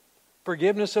offenses.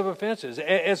 Forgiveness of offenses.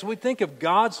 As we think of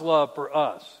God's love for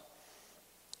us,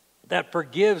 that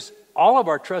forgives all of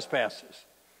our trespasses,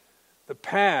 the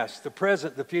past, the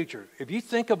present, the future. If you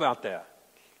think about that,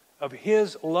 of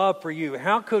His love for you,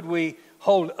 how could we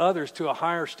hold others to a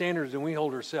higher standard than we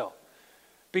hold ourselves?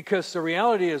 Because the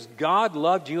reality is God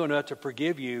loved you enough to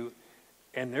forgive you,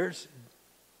 and there's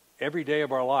every day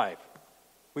of our life,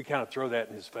 we kind of throw that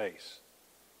in His face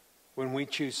when we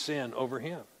choose sin over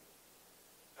Him.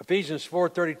 Ephesians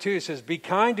 4:32 says, be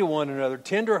kind to one another,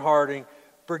 tender-hearted,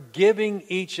 forgiving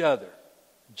each other,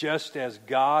 just as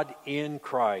God in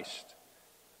Christ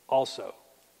also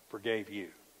forgave you.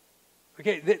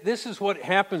 Okay, this is what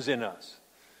happens in us.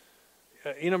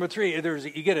 Number three,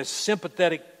 you get a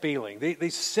sympathetic feeling.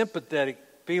 These sympathetic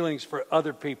feelings for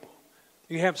other people.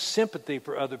 You have sympathy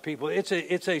for other people. It's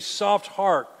a soft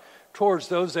heart towards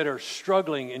those that are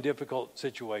struggling in difficult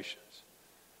situations.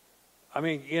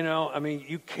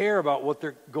 You care about what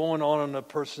they're going on in a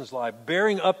person's life,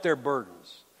 bearing up their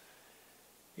burdens.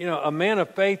 A man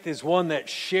of faith is one that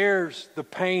shares the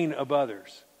pain of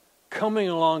others, coming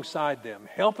alongside them,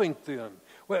 helping them.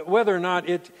 Whether or not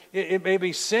it may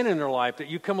be sin in their life, that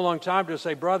you come alongside to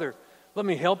say, brother, let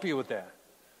me help you with that.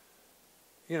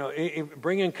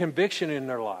 Bringing conviction in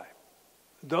their life.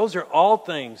 Those are all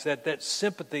things that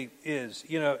sympathy is.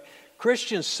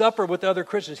 Christians suffer with other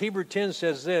Christians. Hebrews 10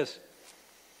 says this.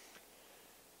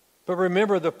 But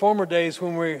remember the former days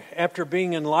when after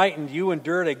being enlightened, you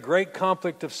endured a great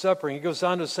conflict of suffering. He goes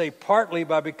on to say, partly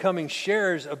by becoming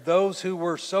sharers of those who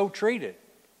were so treated.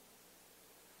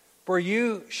 For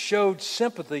you showed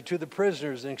sympathy to the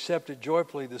prisoners and accepted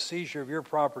joyfully the seizure of your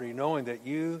property, knowing that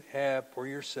you have for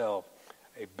yourself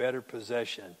a better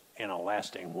possession and a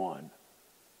lasting one.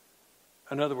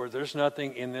 In other words, there's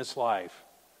nothing in this life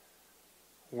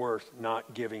worth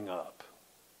not giving up,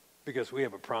 because we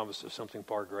have a promise of something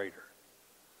far greater.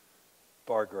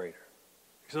 Far greater.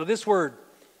 So this word,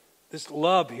 this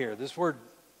love here, this word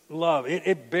love,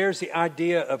 it bears the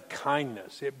idea of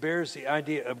kindness. It bears the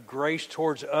idea of grace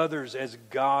towards others as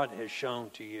God has shown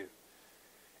to you.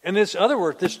 And this other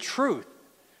word, this truth.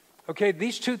 Okay,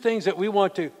 these two things that we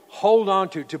want to hold on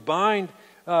to bind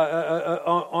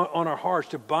on our hearts,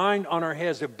 to bind on our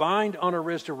heads, to bind on our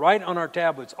wrists, to write on our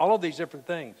tablets, all of these different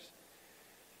things.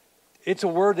 It's a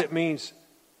word that means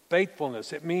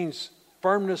faithfulness. It means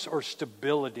firmness or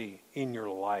stability in your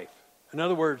life. In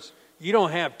other words, you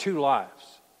don't have two lives.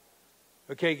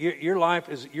 Okay, your life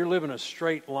is, you're living a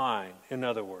straight line, in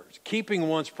other words. Keeping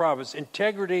one's promise,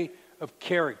 integrity of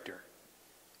character.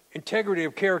 Integrity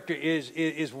of character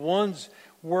is one's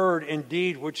word and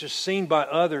deed which is seen by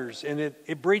others, and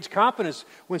it breeds confidence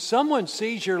when someone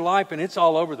sees your life and it's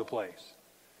all over the place.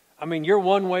 You're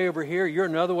one way over here, you're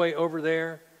another way over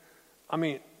there.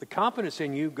 The confidence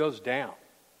in you goes down.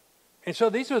 And so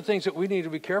these are the things that we need to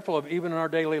be careful of even in our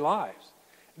daily lives.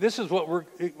 This is what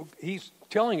he's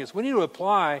telling us. We need to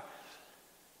apply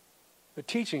the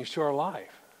teachings to our life.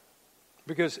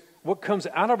 Because what comes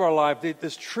out of our life,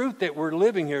 this truth that we're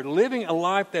living here, living a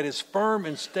life that is firm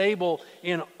and stable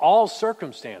in all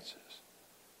circumstances.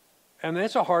 And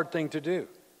that's a hard thing to do.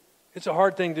 It's a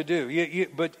hard thing to do.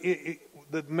 But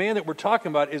the man that we're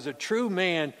talking about is a true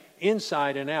man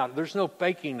inside and out. There's no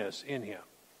fakiness in him.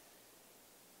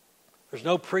 There's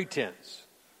no pretense.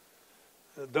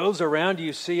 Those around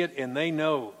you see it and they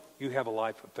know you have a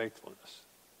life of faithfulness.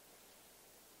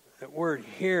 That word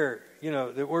here,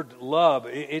 the word love,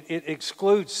 it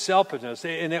excludes selfishness.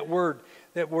 And that word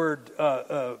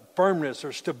firmness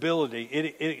or stability,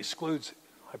 it excludes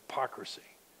hypocrisy.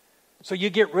 So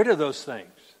you get rid of those things.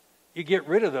 You get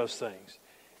rid of those things.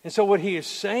 And so what he is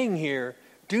saying here,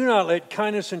 do not let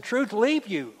kindness and truth leave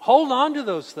you. Hold on to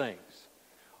those things.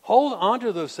 Hold on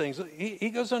to those things. He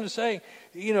goes on to say,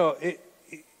 do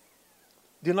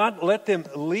not let them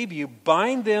leave you.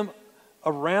 Bind them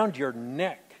around your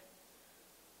neck.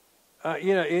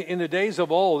 In the days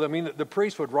of old, the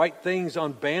priests would write things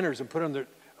on banners and put them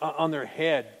on their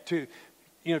head to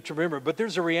remember. But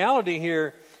there's a reality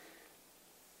here,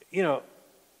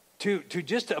 to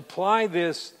just apply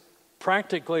this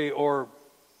practically or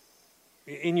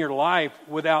in your life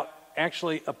without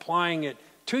actually applying it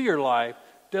to your life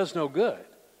does no good.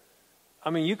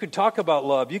 You can talk about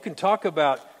love, you can talk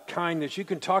about kindness, you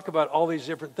can talk about all these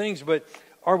different things, but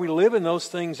are we living those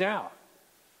things out?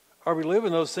 Are we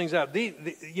living those things out?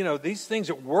 These things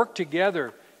that work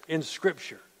together in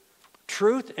Scripture.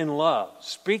 Truth and love.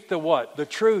 Speak the what? The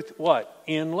truth, what?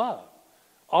 In love.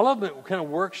 All of it kind of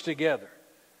works together.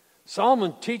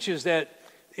 Solomon teaches that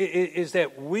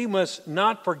we must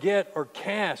not forget or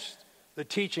cast the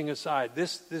teaching aside.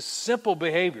 This simple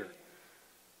behavior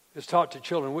is taught to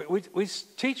children. We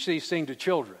teach these things to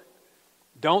children.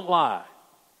 Don't lie.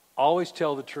 Always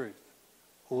tell the truth.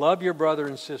 Love your brother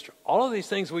and sister. All of these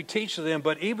things we teach to them,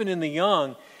 but even in the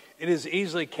young, it is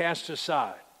easily cast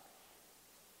aside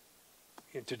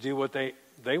to do what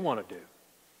they want to do.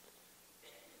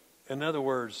 In other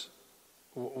words,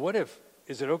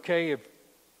 is it okay if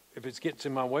it gets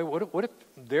in my way? What if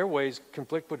their ways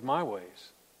conflict with my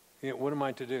ways? What am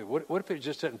I to do? What if it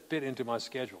just doesn't fit into my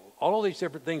schedule? All of these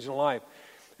different things in life.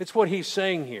 It's what he's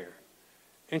saying here.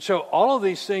 And so all of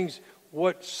these things,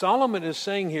 what Solomon is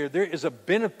saying here, there is a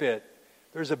benefit.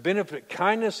 There's a benefit.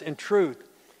 Kindness and truth.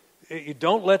 You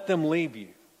don't let them leave you.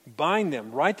 Bind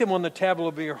them. Write them on the tablet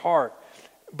of your heart.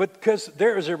 But because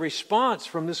there is a response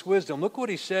from this wisdom. Look what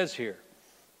he says here.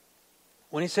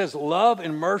 When he says love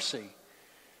and mercy,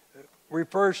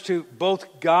 refers to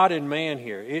both God and man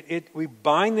here. We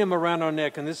bind them around our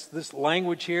neck. And this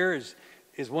language here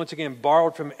is once again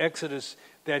borrowed from Exodus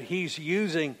that he's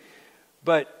using.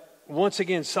 But once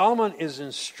again, Solomon is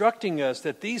instructing us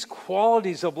that these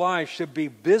qualities of life should be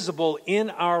visible in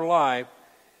our life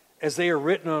as they are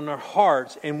written on our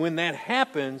hearts. And when that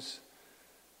happens,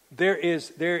 there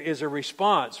is a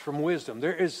response from wisdom.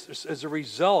 There is a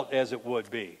result, as it would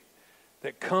be,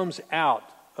 that comes out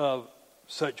of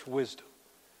such wisdom.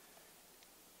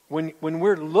 When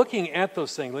we're looking at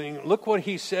those things, look what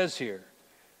he says here.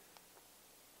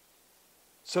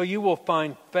 So you will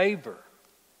find favor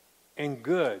and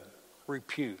good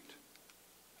repute.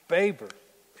 Favor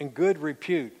and good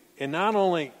repute. And not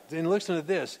only, then listen to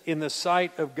this, in the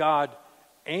sight of God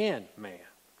and man.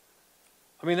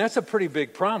 That's a pretty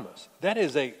big promise. That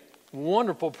is a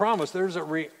wonderful promise. There's a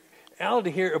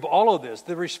reality here of all of this.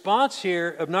 The response here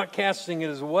of not casting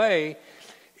it away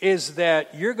is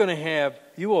that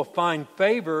you will find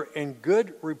favor and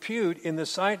good repute in the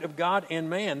sight of God and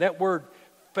man. That word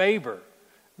favor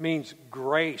means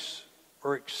grace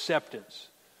or acceptance.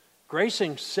 Grace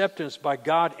and acceptance by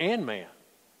God and man.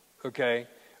 Okay?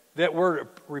 That word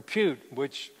repute,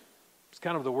 which is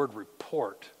kind of the word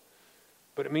report,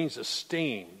 but it means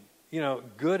esteem.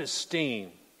 Good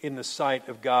esteem in the sight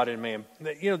of God and man.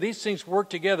 These things work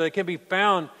together. They can be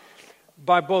found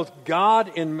by both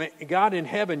God and God in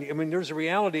heaven. There's a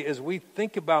reality as we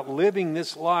think about living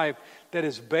this life that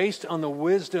is based on the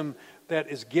wisdom that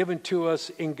is given to us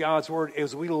in God's Word.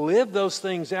 As we live those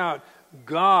things out,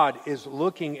 God is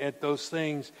looking at those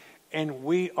things and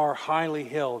we are highly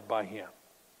held by Him.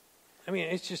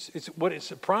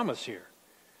 It's a promise here.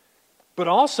 But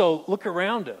also, look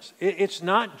around us. It's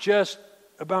not just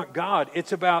about God.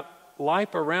 It's about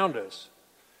life around us.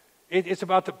 It's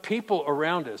about the people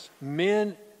around us,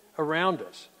 men around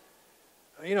us.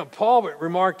 Paul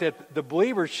remarked that the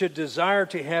believer should desire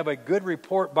to have a good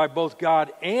report by both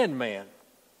God and man.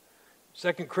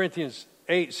 2 Corinthians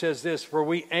 8 says this, for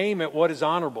we aim at what is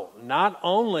honorable, not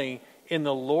only in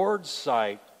the Lord's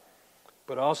sight,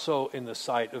 but also in the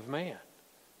sight of man.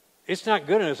 It's not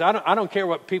good enough. I don't care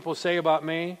what people say about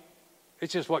me.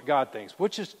 It's just what God thinks,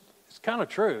 which is it's kind of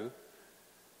true.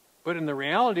 But in the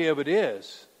reality of it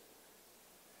is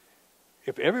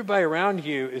if everybody around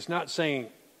you is not saying,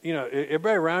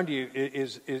 everybody around you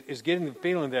is getting the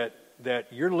feeling that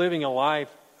you're living a life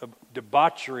of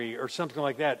debauchery or something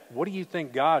like that, what do you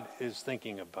think God is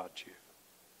thinking about you?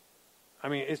 I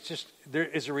mean, it's just, there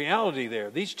is a reality there.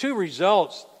 These two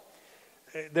results,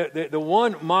 the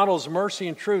one models mercy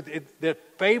and truth, the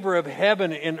favor of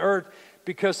heaven and earth,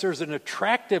 because there's an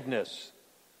attractiveness.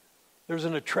 There's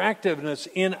an attractiveness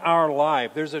in our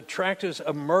life. There's attractiveness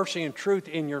of mercy and truth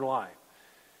in your life.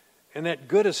 And that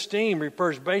good esteem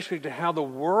refers basically to how the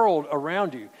world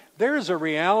around you. There is a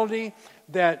reality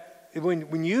that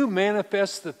when you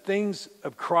manifest the things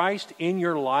of Christ in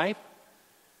your life,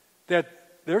 that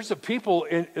there's the people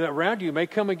around you may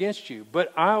come against you.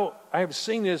 But I have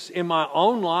seen this in my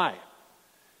own life.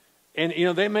 And,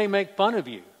 they may make fun of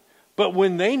you. But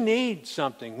when they need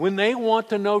something, when they want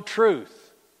to know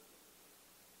truth,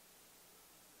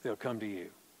 they'll come to you.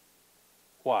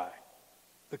 Why?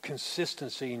 The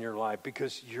consistency in your life,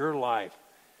 because your life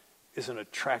is an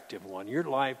attractive one. Your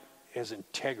life has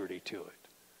integrity to it.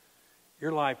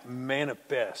 Your life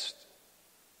manifests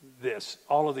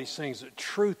all of these things, the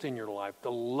truth in your life,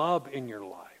 the love in your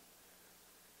life.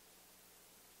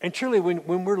 And truly,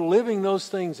 when we're living those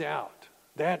things out,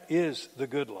 that is the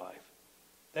good life.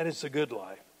 That is the good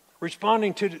life.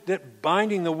 Responding to that,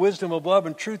 binding the wisdom of love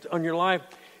and truth on your life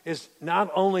is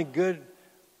not only good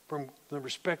from the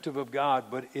perspective of God,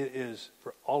 but it is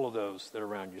for all of those that are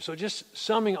around you. So just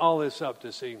summing all this up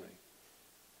this evening.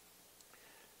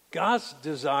 God's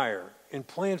desire and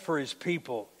plan for his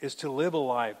people is to live a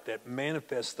life that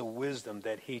manifests the wisdom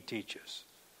that he teaches.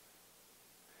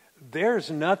 There's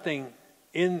nothing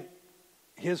in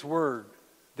his word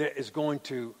that is going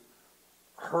to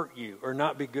hurt you or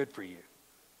not be good for you.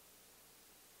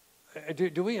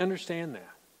 Do we understand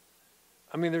that?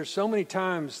 I mean, there's so many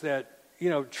times that,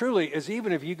 truly, as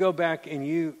even if you go back and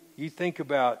you think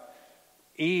about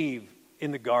Eve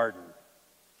in the garden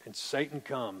and Satan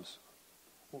comes,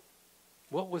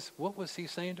 what was he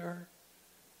saying to her?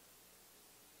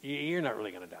 You're not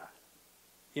really going to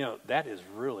die. That is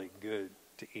really good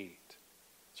to eat.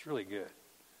 It's really good.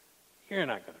 You're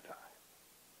not going to die.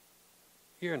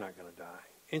 You're not going to die.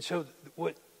 And so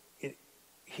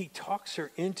he talks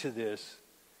her into this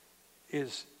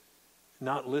is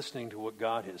not listening to what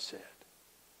God has said.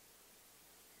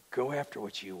 Go after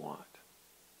what you want.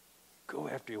 Go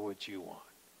after what you want.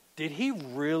 Did he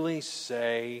really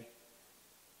say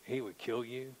he would kill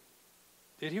you?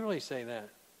 Did he really say that?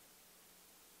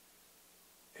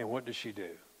 And what does she do?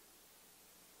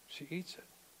 She eats it.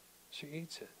 She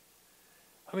eats it.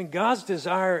 I mean, God's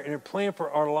desire and a plan for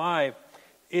our life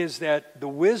is that the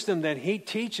wisdom that he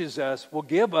teaches us will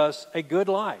give us a good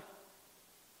life.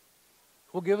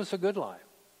 Will give us a good life.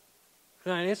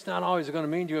 Now, it's not always going to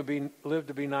mean you'll live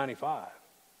to be 95.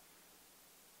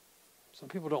 Some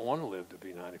people don't want to live to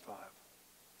be 95.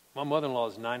 My mother-in-law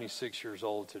is 96 years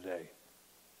old today.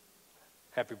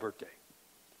 Happy birthday.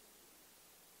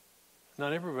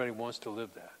 Not everybody wants to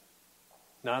live that.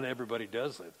 Not everybody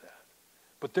does live that.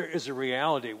 But there is a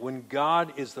reality when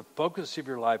God is the focus of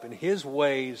your life and his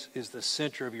ways is the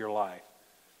center of your life.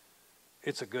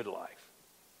 It's a good life.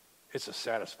 It's a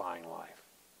satisfying life.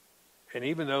 And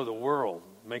even though the world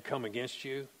may come against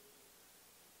you,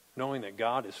 knowing that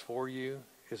God is for you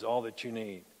is all that you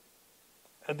need.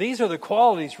 And these are the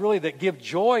qualities really that give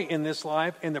joy in this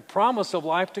life and the promise of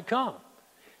life to come.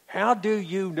 How do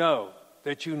you know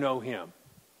that you know him?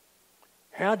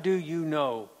 How do you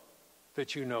know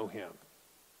that you know him?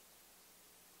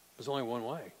 There's only one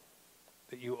way,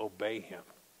 that you obey him.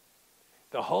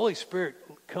 The Holy Spirit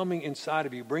coming inside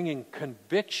of you, bringing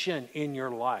conviction in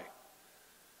your life.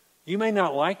 You may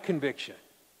not like conviction.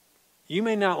 You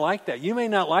may not like that. You may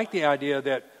not like the idea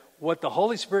that what the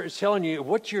Holy Spirit is telling you,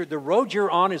 the road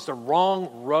you're on is the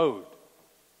wrong road.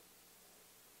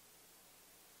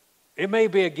 It may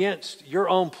be against your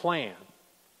own plan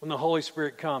when the Holy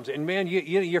Spirit comes. And man,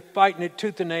 you're fighting it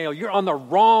tooth and nail. You're on the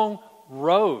wrong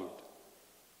road.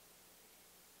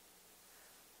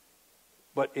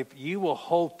 But if you will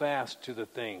hold fast to the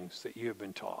things that you have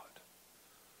been taught,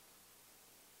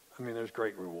 I mean, there's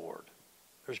great reward.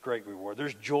 There's great reward.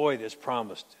 There's joy that's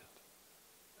promised.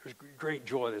 There's great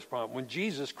joy that's promised. When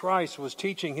Jesus Christ was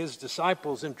teaching his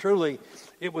disciples, and truly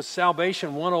it was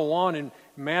Salvation 101 in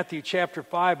Matthew chapter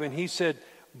 5, and he said,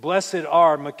 blessed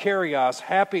are, Makarios,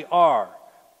 happy are,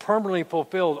 permanently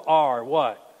fulfilled are,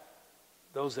 what?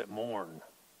 Those that mourn.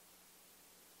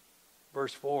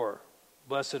 Verse 4,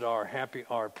 blessed are, happy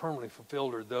are, permanently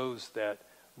fulfilled are those that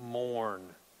mourn.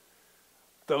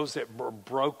 Those that were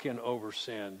broken over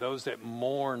sin. Those that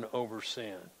mourn over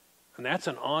sin. And that's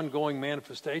an ongoing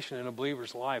manifestation in a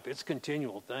believer's life. It's a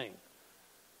continual thing.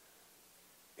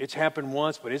 It's happened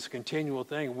once, but it's a continual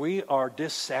thing. We are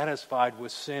dissatisfied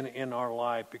with sin in our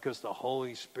life because the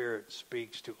Holy Spirit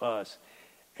speaks to us.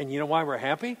 And you know why we're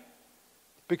happy?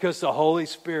 Because the Holy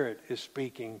Spirit is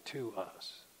speaking to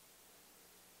us.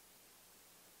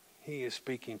 He is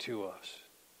speaking to us.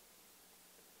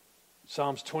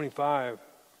 Psalms 25,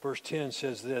 verse 10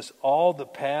 says this, all the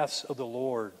paths of the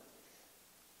Lord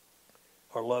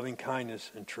are loving kindness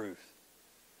and truth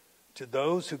to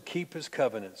those who keep his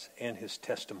covenants and his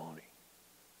testimony.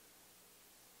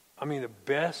 I mean, the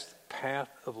best path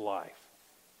of life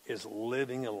is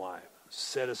living a life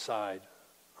set aside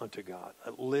unto God.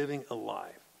 Living a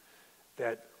life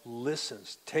that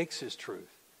listens, takes his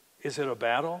truth. Is it a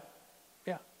battle?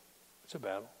 Yeah, it's a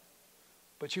battle.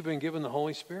 But you've been given the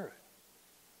Holy Spirit.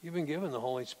 You've been given the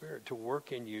Holy Spirit to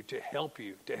work in you, to help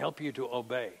you to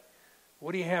obey.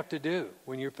 What do you have to do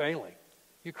when you're failing?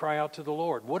 You cry out to the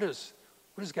Lord. What does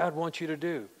God want you to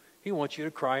do? He wants you to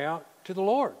cry out to the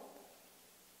Lord.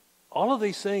 All of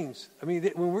these things, I mean,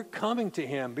 when we're coming to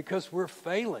him because we're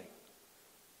failing,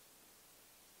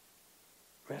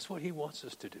 that's what he wants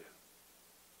us to do.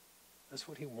 That's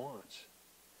what he wants.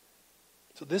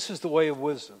 So this is the way of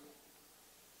wisdom.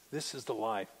 This is the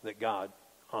life that God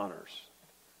honors.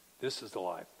 This is the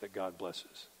life that God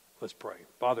blesses. Let's pray.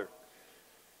 Father,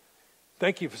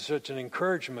 thank you for such an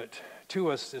encouragement to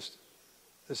us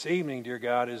this evening, dear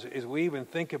God, as we even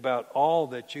think about all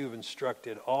that you've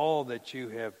instructed, all that you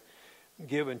have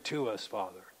given to us,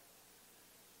 Father.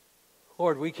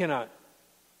 Lord, we cannot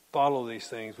follow these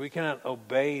things. We cannot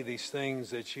obey these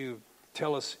things that you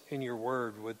tell us in your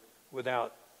word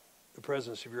without the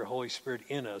presence of your Holy Spirit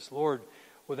in us. Lord,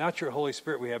 without your Holy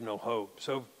Spirit, we have no hope.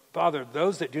 So, Father,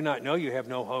 those that do not know you have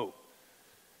no hope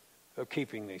of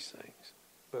keeping these things.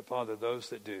 But, Father, those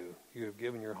that do, you have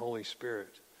given your Holy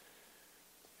Spirit.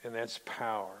 And that's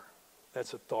power.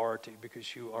 That's authority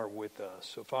because you are with us.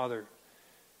 So, Father,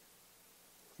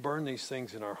 burn these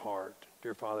things in our heart.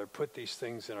 Dear Father, put these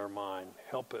things in our mind.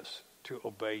 Help us to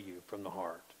obey you from the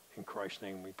heart. In Christ's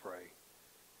name we pray.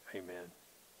 Amen.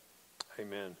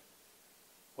 Amen.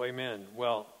 Well, amen.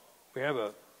 Well, we have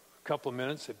a couple of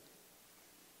minutes of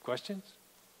questions.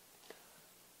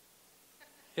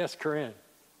 Yes, Corinne.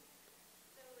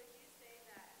 So would you say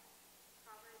that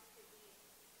Proverbs could be,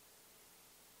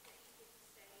 that you could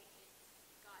say it's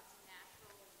God's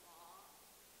natural law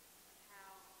of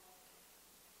how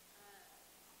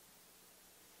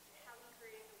he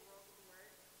created the world to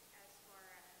work, as far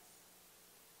as,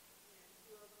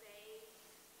 you obey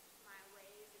my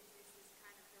ways and this is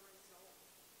kind of the result,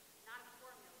 not a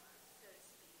formula, so to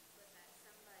speak, but that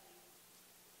somebody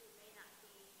who may not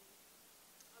be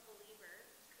a believer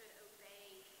could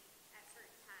obey at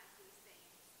certain times these things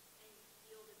and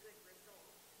yield a good result,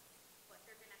 but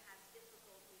they're going to have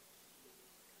difficulty keeping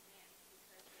these commands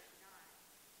because they're not.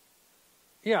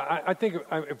 Yeah, I think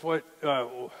if what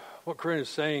Corinne is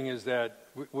saying is that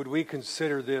would we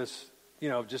consider this,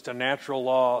 just a natural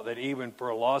law that even for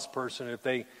a lost person, if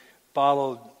they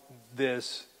followed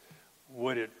this,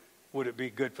 would it be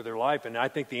good for their life? And I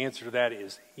think the answer to that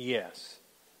is yes.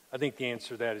 I think the answer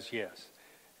to that is yes.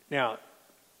 Now,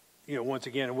 once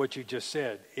again, what you just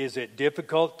said, is it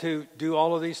difficult to do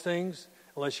all of these things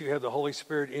unless you have the Holy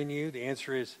Spirit in you? The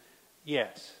answer is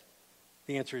yes.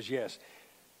 The answer is yes.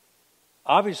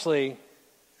 Obviously,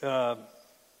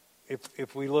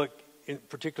 if we look,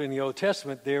 particularly in the Old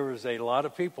Testament, there was a lot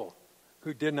of people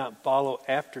who did not follow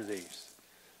after these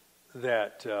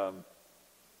that, are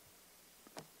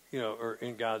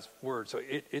in God's Word. So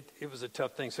it was a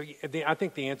tough thing. So I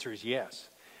think the answer is yes.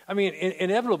 I mean,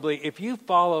 inevitably, if you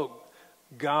follow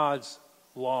God's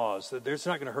laws, there's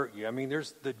not going to hurt you. I mean,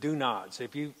 there's the do nots.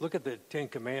 If you look at the Ten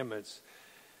Commandments,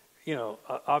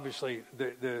 obviously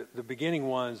the beginning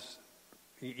ones,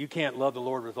 you can't love the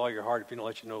Lord with all your heart if you don't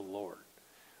let you know the Lord.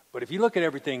 But if you look at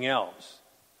everything else,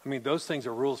 I mean, those things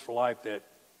are rules for life that,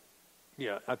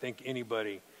 I think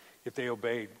anybody, if they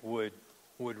obeyed, would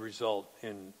result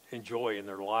in joy in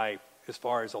their life as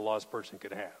far as a lost person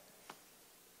could have.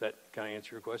 That kind of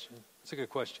answer your question? That's a good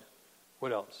question.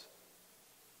 What else?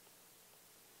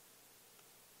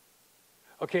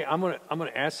 Okay, I'm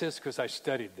gonna ask this because I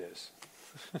studied this,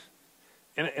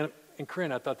 and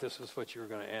Corinne, I thought this was what you were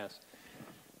going to ask.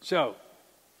 So,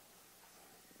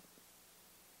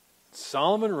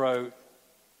 Solomon wrote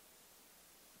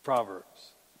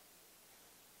Proverbs,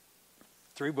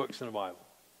 3 books in the Bible,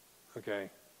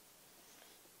 okay,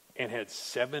 and had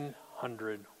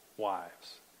 700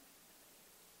 wives.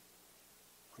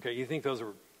 Okay, you think those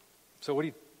are? So what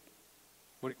do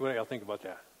y'all think about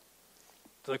that?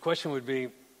 So the question would be,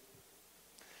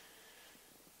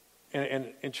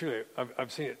 and truly,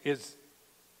 I've seen it,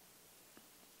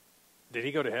 did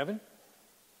he go to heaven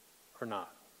or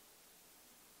not?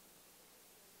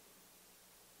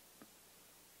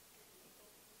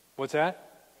 What's that?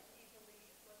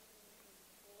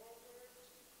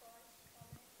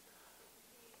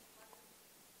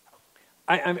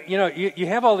 You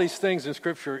have all these things in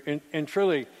Scripture, and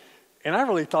truly, and I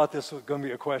really thought this was going to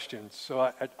be a question, so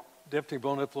I definitely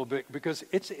blown up a little bit, because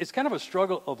it's kind of a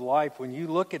struggle of life when you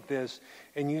look at this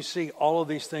and you see all of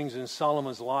these things in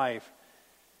Solomon's life,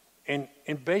 and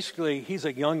basically he's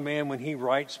a young man when he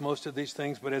writes most of these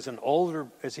things, but as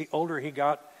older he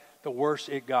got, the worse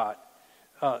it got.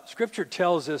 Scripture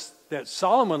tells us that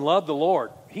Solomon loved the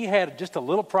Lord. He had just a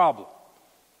little problem.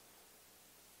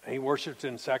 He worshiped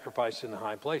and sacrificed in the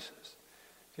high places.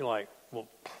 You're like, well,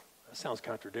 that sounds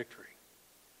contradictory.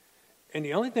 And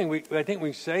the only thing I think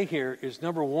we say here is,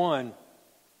 number one,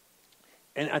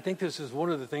 and I think this is one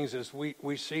of the things as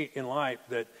we see in life,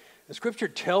 that the Scripture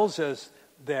tells us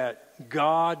that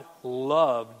God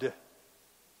loved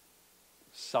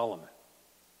Solomon.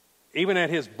 Even at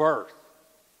his birth,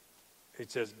 it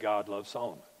says God loved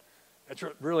Solomon. That's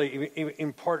really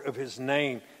in part of his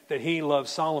name, that he loved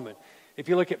Solomon. If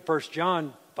you look at 1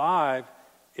 John 5,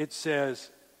 it says,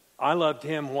 I loved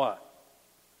him what?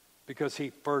 Because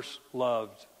he first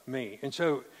loved me. And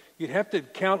so you'd have to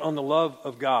count on the love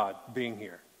of God being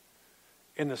here,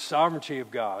 and the sovereignty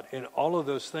of God, and all of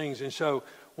those things. And so,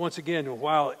 once again,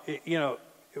 while,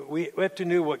 we have to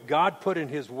know what God put in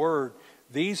his word,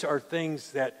 these are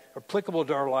things that are applicable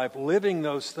to our life. Living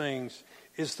those things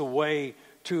is the way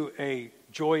to a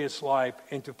joyous life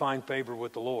and to find favor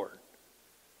with the Lord.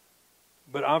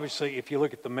 But obviously, if you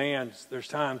look at the man's, there's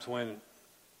times when,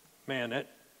 man,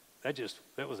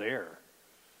 that was error.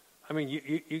 I mean,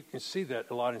 you can see that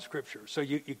a lot in Scripture. So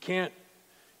you can't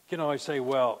always say,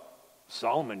 well,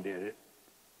 Solomon did it.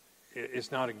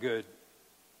 It's not a good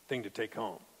thing to take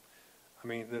home. I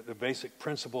mean, the basic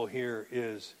principle here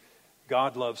is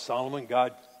God loved Solomon.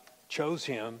 God chose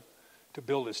him to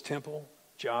build his temple.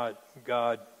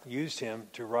 God used him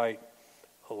to write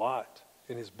a lot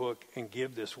in his book and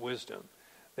give this wisdom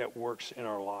that works in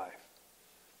our life.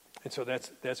 And so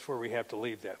that's where we have to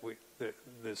leave that.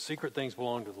 The secret things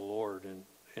belong to the Lord,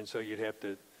 and so you'd have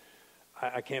to.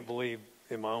 I can't believe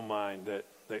in my own mind that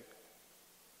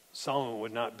Solomon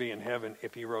would not be in heaven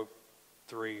if he wrote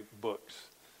 3 books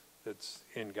that's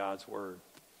in God's Word.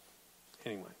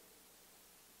 Anyway,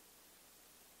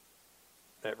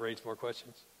 that raised more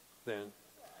questions than.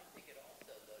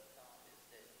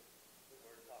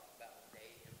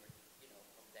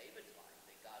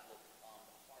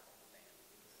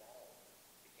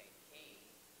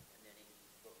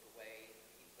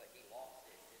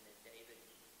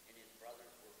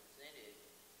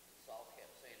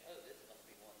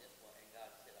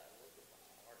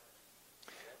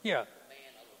 Yeah.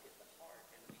 Man, I look at the heart,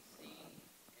 and we see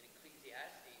in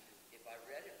Ecclesiastes, if I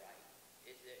read it right,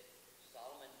 is that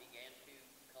Solomon began to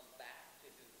come back to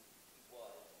who he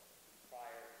was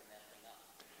prior to messing up.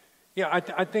 Yeah, I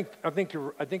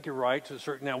think you're right to a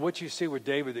certain. Now, what you see with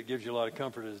David that gives you a lot of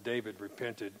comfort is David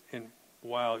repented, and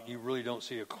while you really don't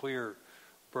see a clear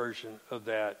version of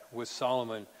that with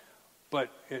Solomon, but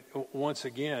once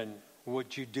again,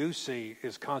 what you do see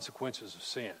is consequences of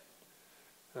sin.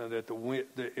 That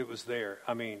it was there.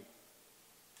 I mean,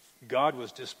 God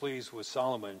was displeased with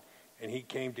Solomon, and he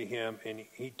came to him and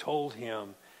he told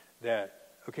him that,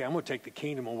 okay, I'm going to take the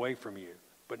kingdom away from you,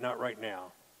 but not right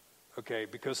now. Okay,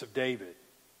 because of David,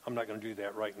 I'm not going to do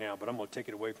that right now, but I'm going to take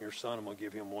it away from your son. I'm going to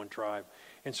give him 1 tribe.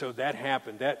 And so that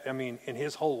happened. And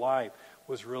his whole life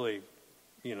was really,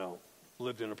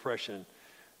 lived in oppression,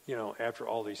 after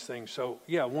all these things. So,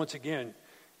 yeah, once again,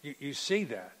 you see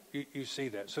that. You see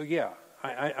that. So, yeah.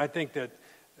 I think that,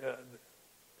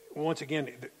 once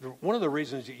again, one of the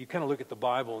reasons you kind of look at the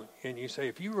Bible and you say,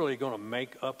 if you're really going to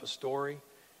make up a story,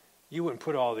 you wouldn't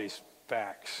put all these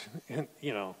facts,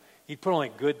 you'd put only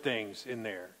good things in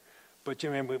there. But,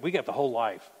 we got the whole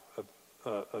life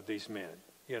of these men,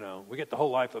 We got the whole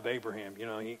life of Abraham,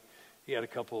 he had a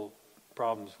couple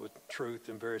problems with truth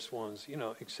and various ones,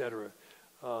 et cetera.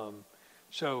 Once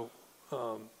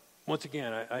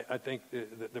again, I think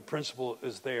the principle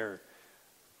is there.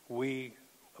 We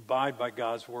abide by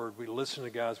God's word. We listen to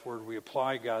God's word. We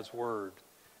apply God's word.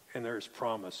 And there is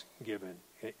promise given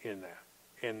in that.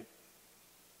 And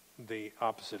the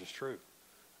opposite is true.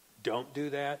 Don't do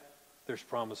that. There's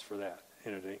promise for that.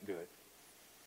 And it ain't good.